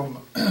morning from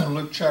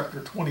Luke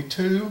chapter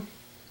 22,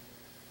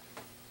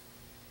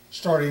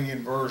 starting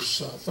in verse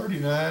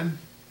 39.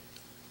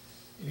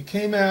 And he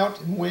came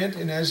out and went,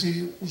 and as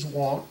he was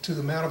wont, to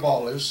the Mount of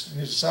Olives, and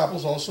his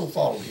disciples also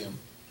followed him.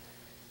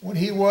 When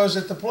he was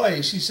at the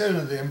place, he said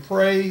unto them,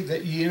 Pray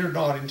that ye enter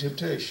not into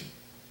temptation.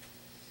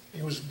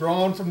 He was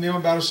drawn from them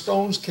about a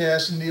stone's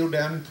cast, and kneeled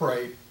down and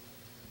prayed,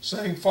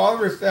 saying,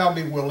 Father, if thou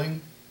be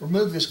willing,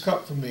 remove this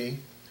cup from me.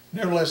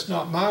 Nevertheless,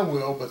 not my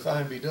will, but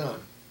thine be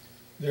done.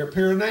 There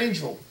appeared an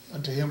angel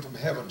unto him from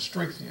heaven,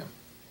 strengthening him.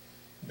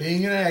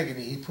 Being in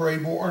agony, he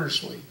prayed more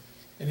earnestly,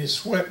 and his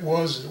sweat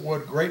was as it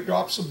would great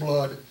drops of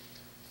blood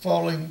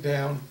falling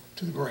down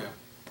to the ground.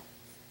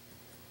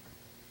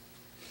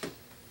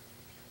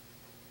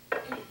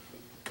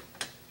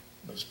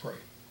 Let us pray.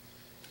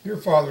 Dear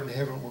Father in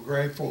heaven, we're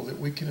grateful that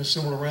we can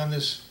assemble around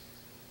this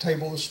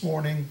table this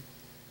morning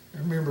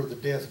and remember the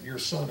death of your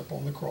Son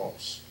upon the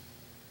cross.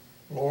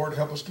 Lord,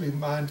 help us to be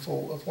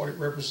mindful of what it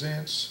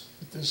represents,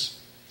 that this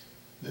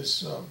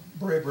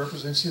bread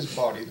represents his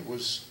body that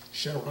was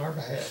shed on our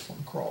behalf on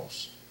the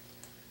cross.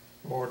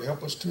 Lord,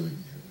 help us to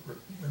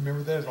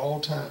remember that at all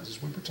times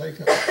as we partake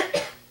of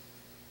it.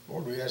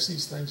 Lord, we ask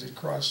these things in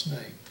Christ's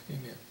name.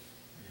 Amen.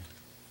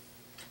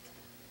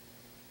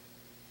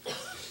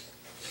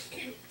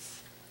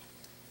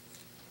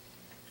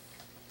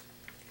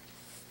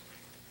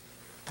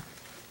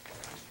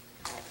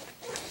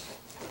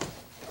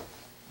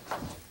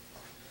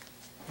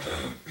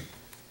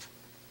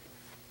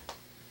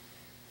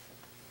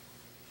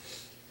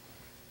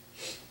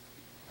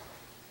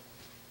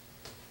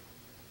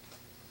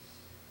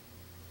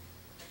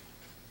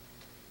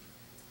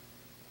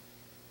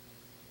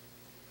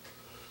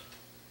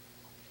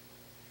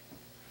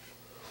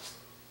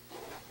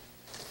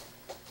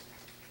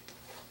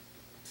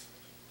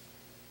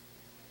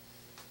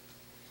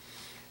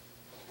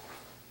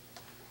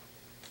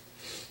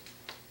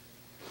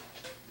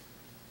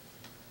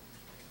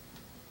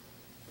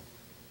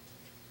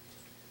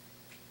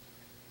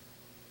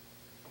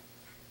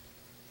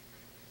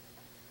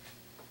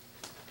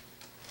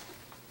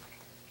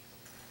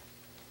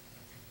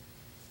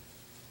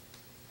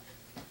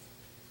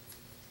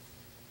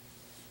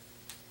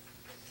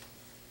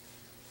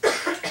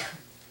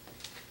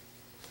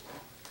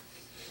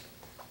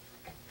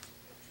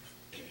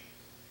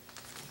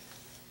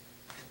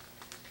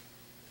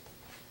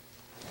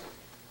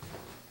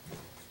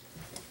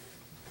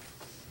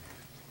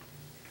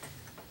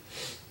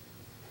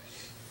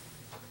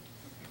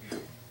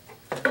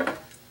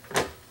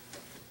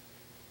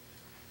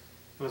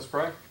 Let's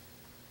pray.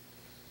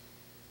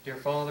 Dear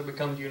Father, we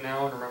come to you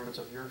now in remembrance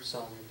of your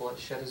Son, who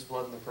shed his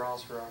blood on the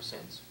cross for our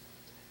sins.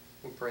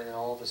 We pray that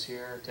all of us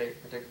here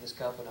partake of this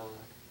cup in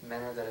a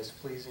manner that is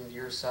pleasing to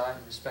your sight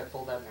and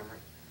respectful of that memory.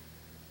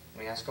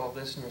 We ask all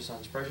this in your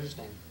Son's precious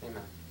name.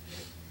 Amen.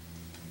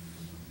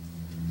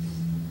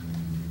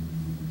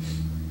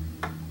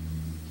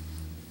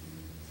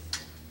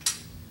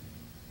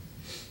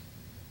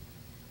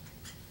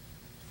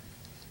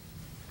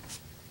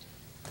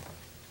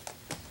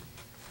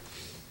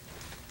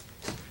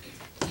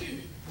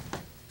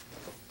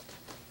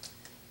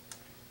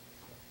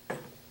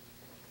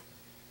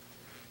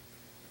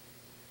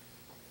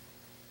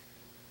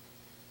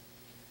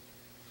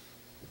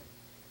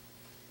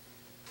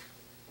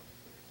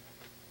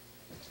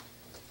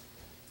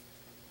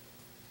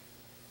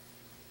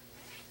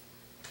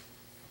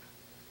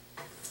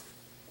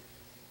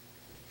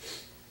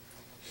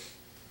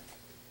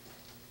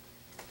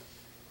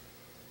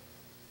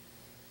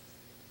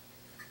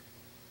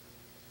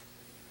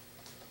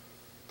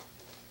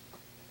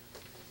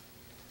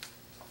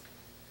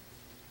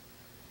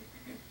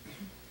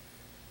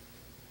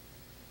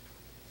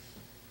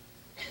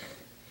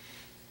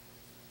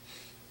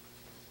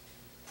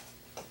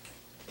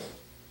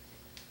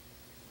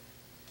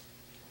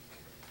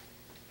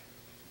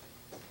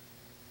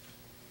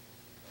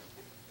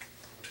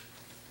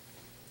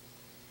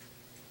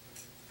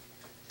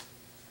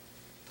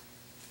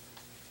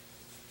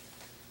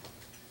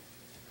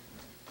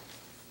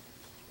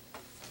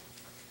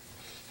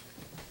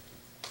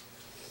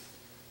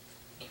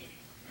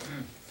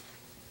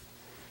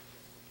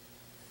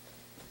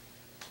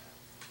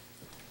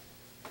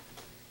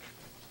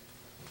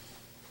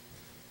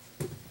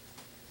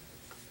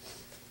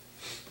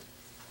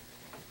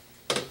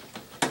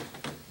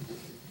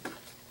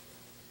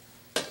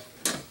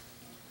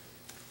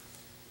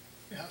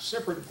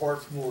 Separate and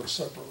apart from the Lord's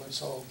Supper,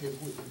 let's all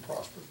give with and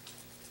prosper.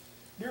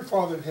 Dear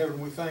Father in heaven,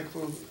 we thank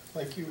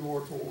you,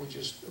 Lord, for what we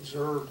just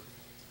observed,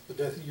 the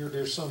death of your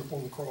dear Son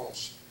upon the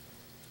cross.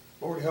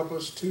 Lord, help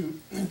us to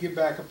give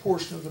back a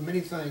portion of the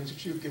many things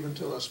that you've given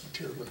to us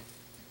materially.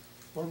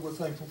 Lord, we're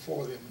thankful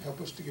for them.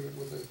 Help us to give it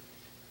with an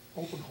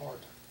open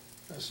heart.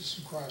 That's this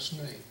in Christ's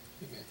name.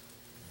 Amen.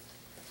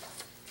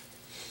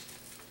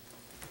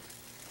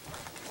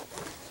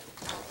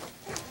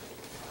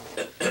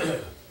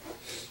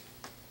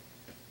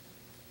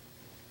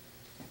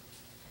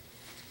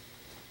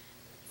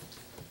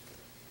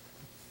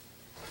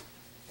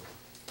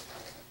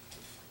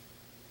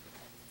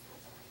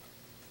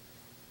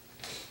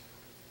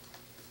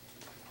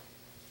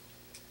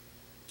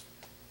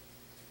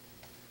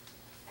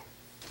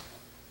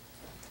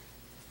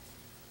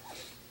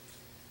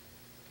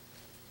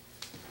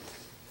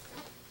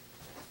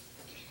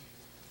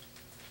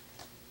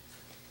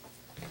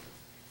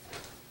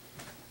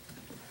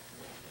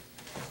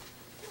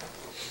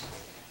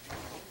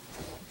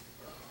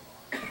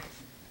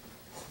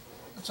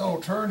 Let's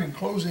all turn in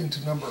closing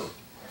to number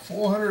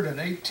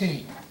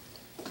 418,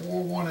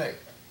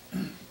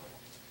 418.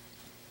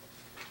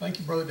 Thank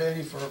you, Brother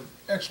Danny, for an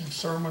excellent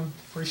sermon.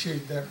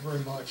 Appreciate that very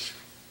much.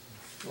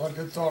 A lot of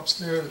good thoughts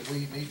there that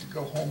we need to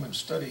go home and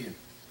study and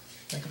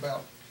think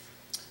about.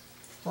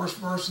 First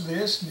verse of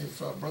this, and if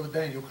Brother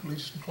Daniel could lead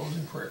us in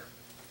closing prayer.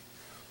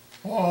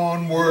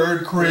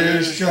 Onward,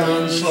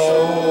 Christian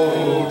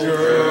soldiers,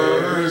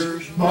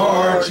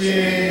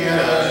 marching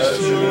as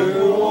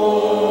to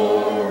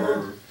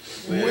war,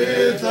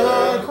 with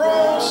the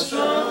cross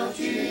of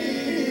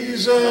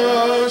Jesus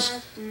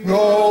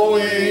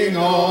going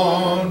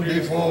on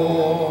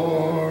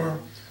before.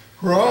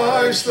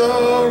 Christ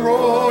the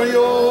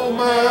royal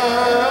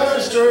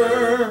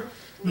master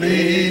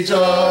leads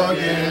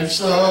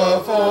against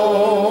the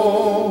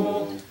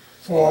foe.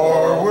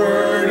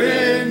 Forward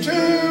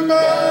into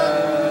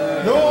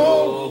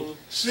battle,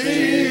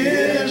 see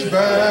his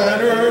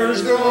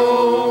banners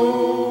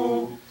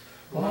go.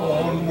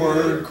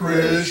 Onward,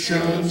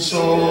 Christian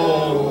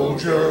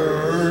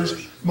soldiers,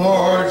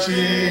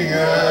 marching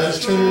as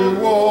to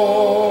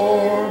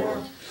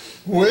war,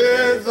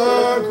 with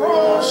the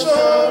cross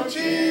of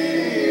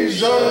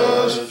Jesus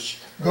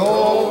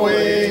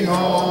going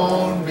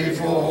on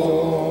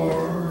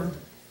before.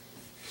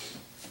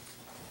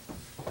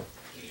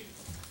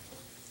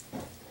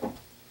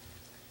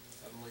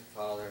 Heavenly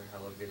Father,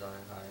 hallowed be thy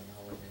high and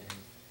holy name.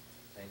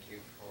 Thank you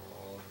for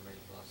all the many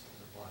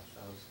blessings of life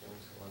thou hast given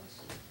to us.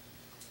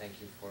 Thank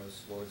you for this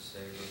Lord's Day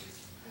where we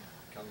can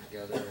come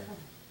together and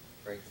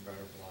break the bread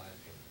of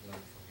life and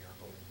learn from your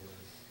holy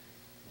word.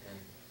 And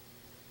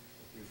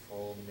thank you for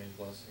all the many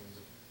blessings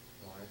of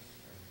life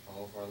and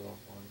all of our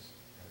loved ones.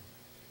 And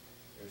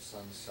your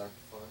Son's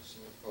sacrifice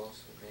on the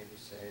cross that may be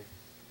saved.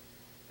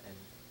 And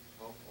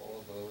help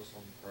all those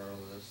on the prayer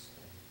list.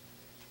 And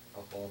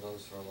help all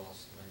those who are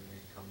lost and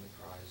may come to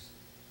Christ.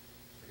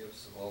 Forgive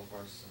us of all of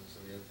our sins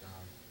that we have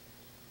done.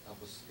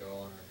 Help us to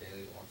go on our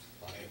daily walks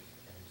of life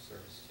and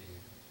service to you.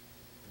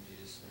 In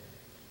Jesus' name.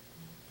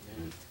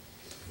 Amen.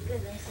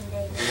 Good lesson,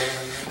 David.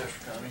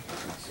 Connie.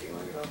 See you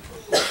later.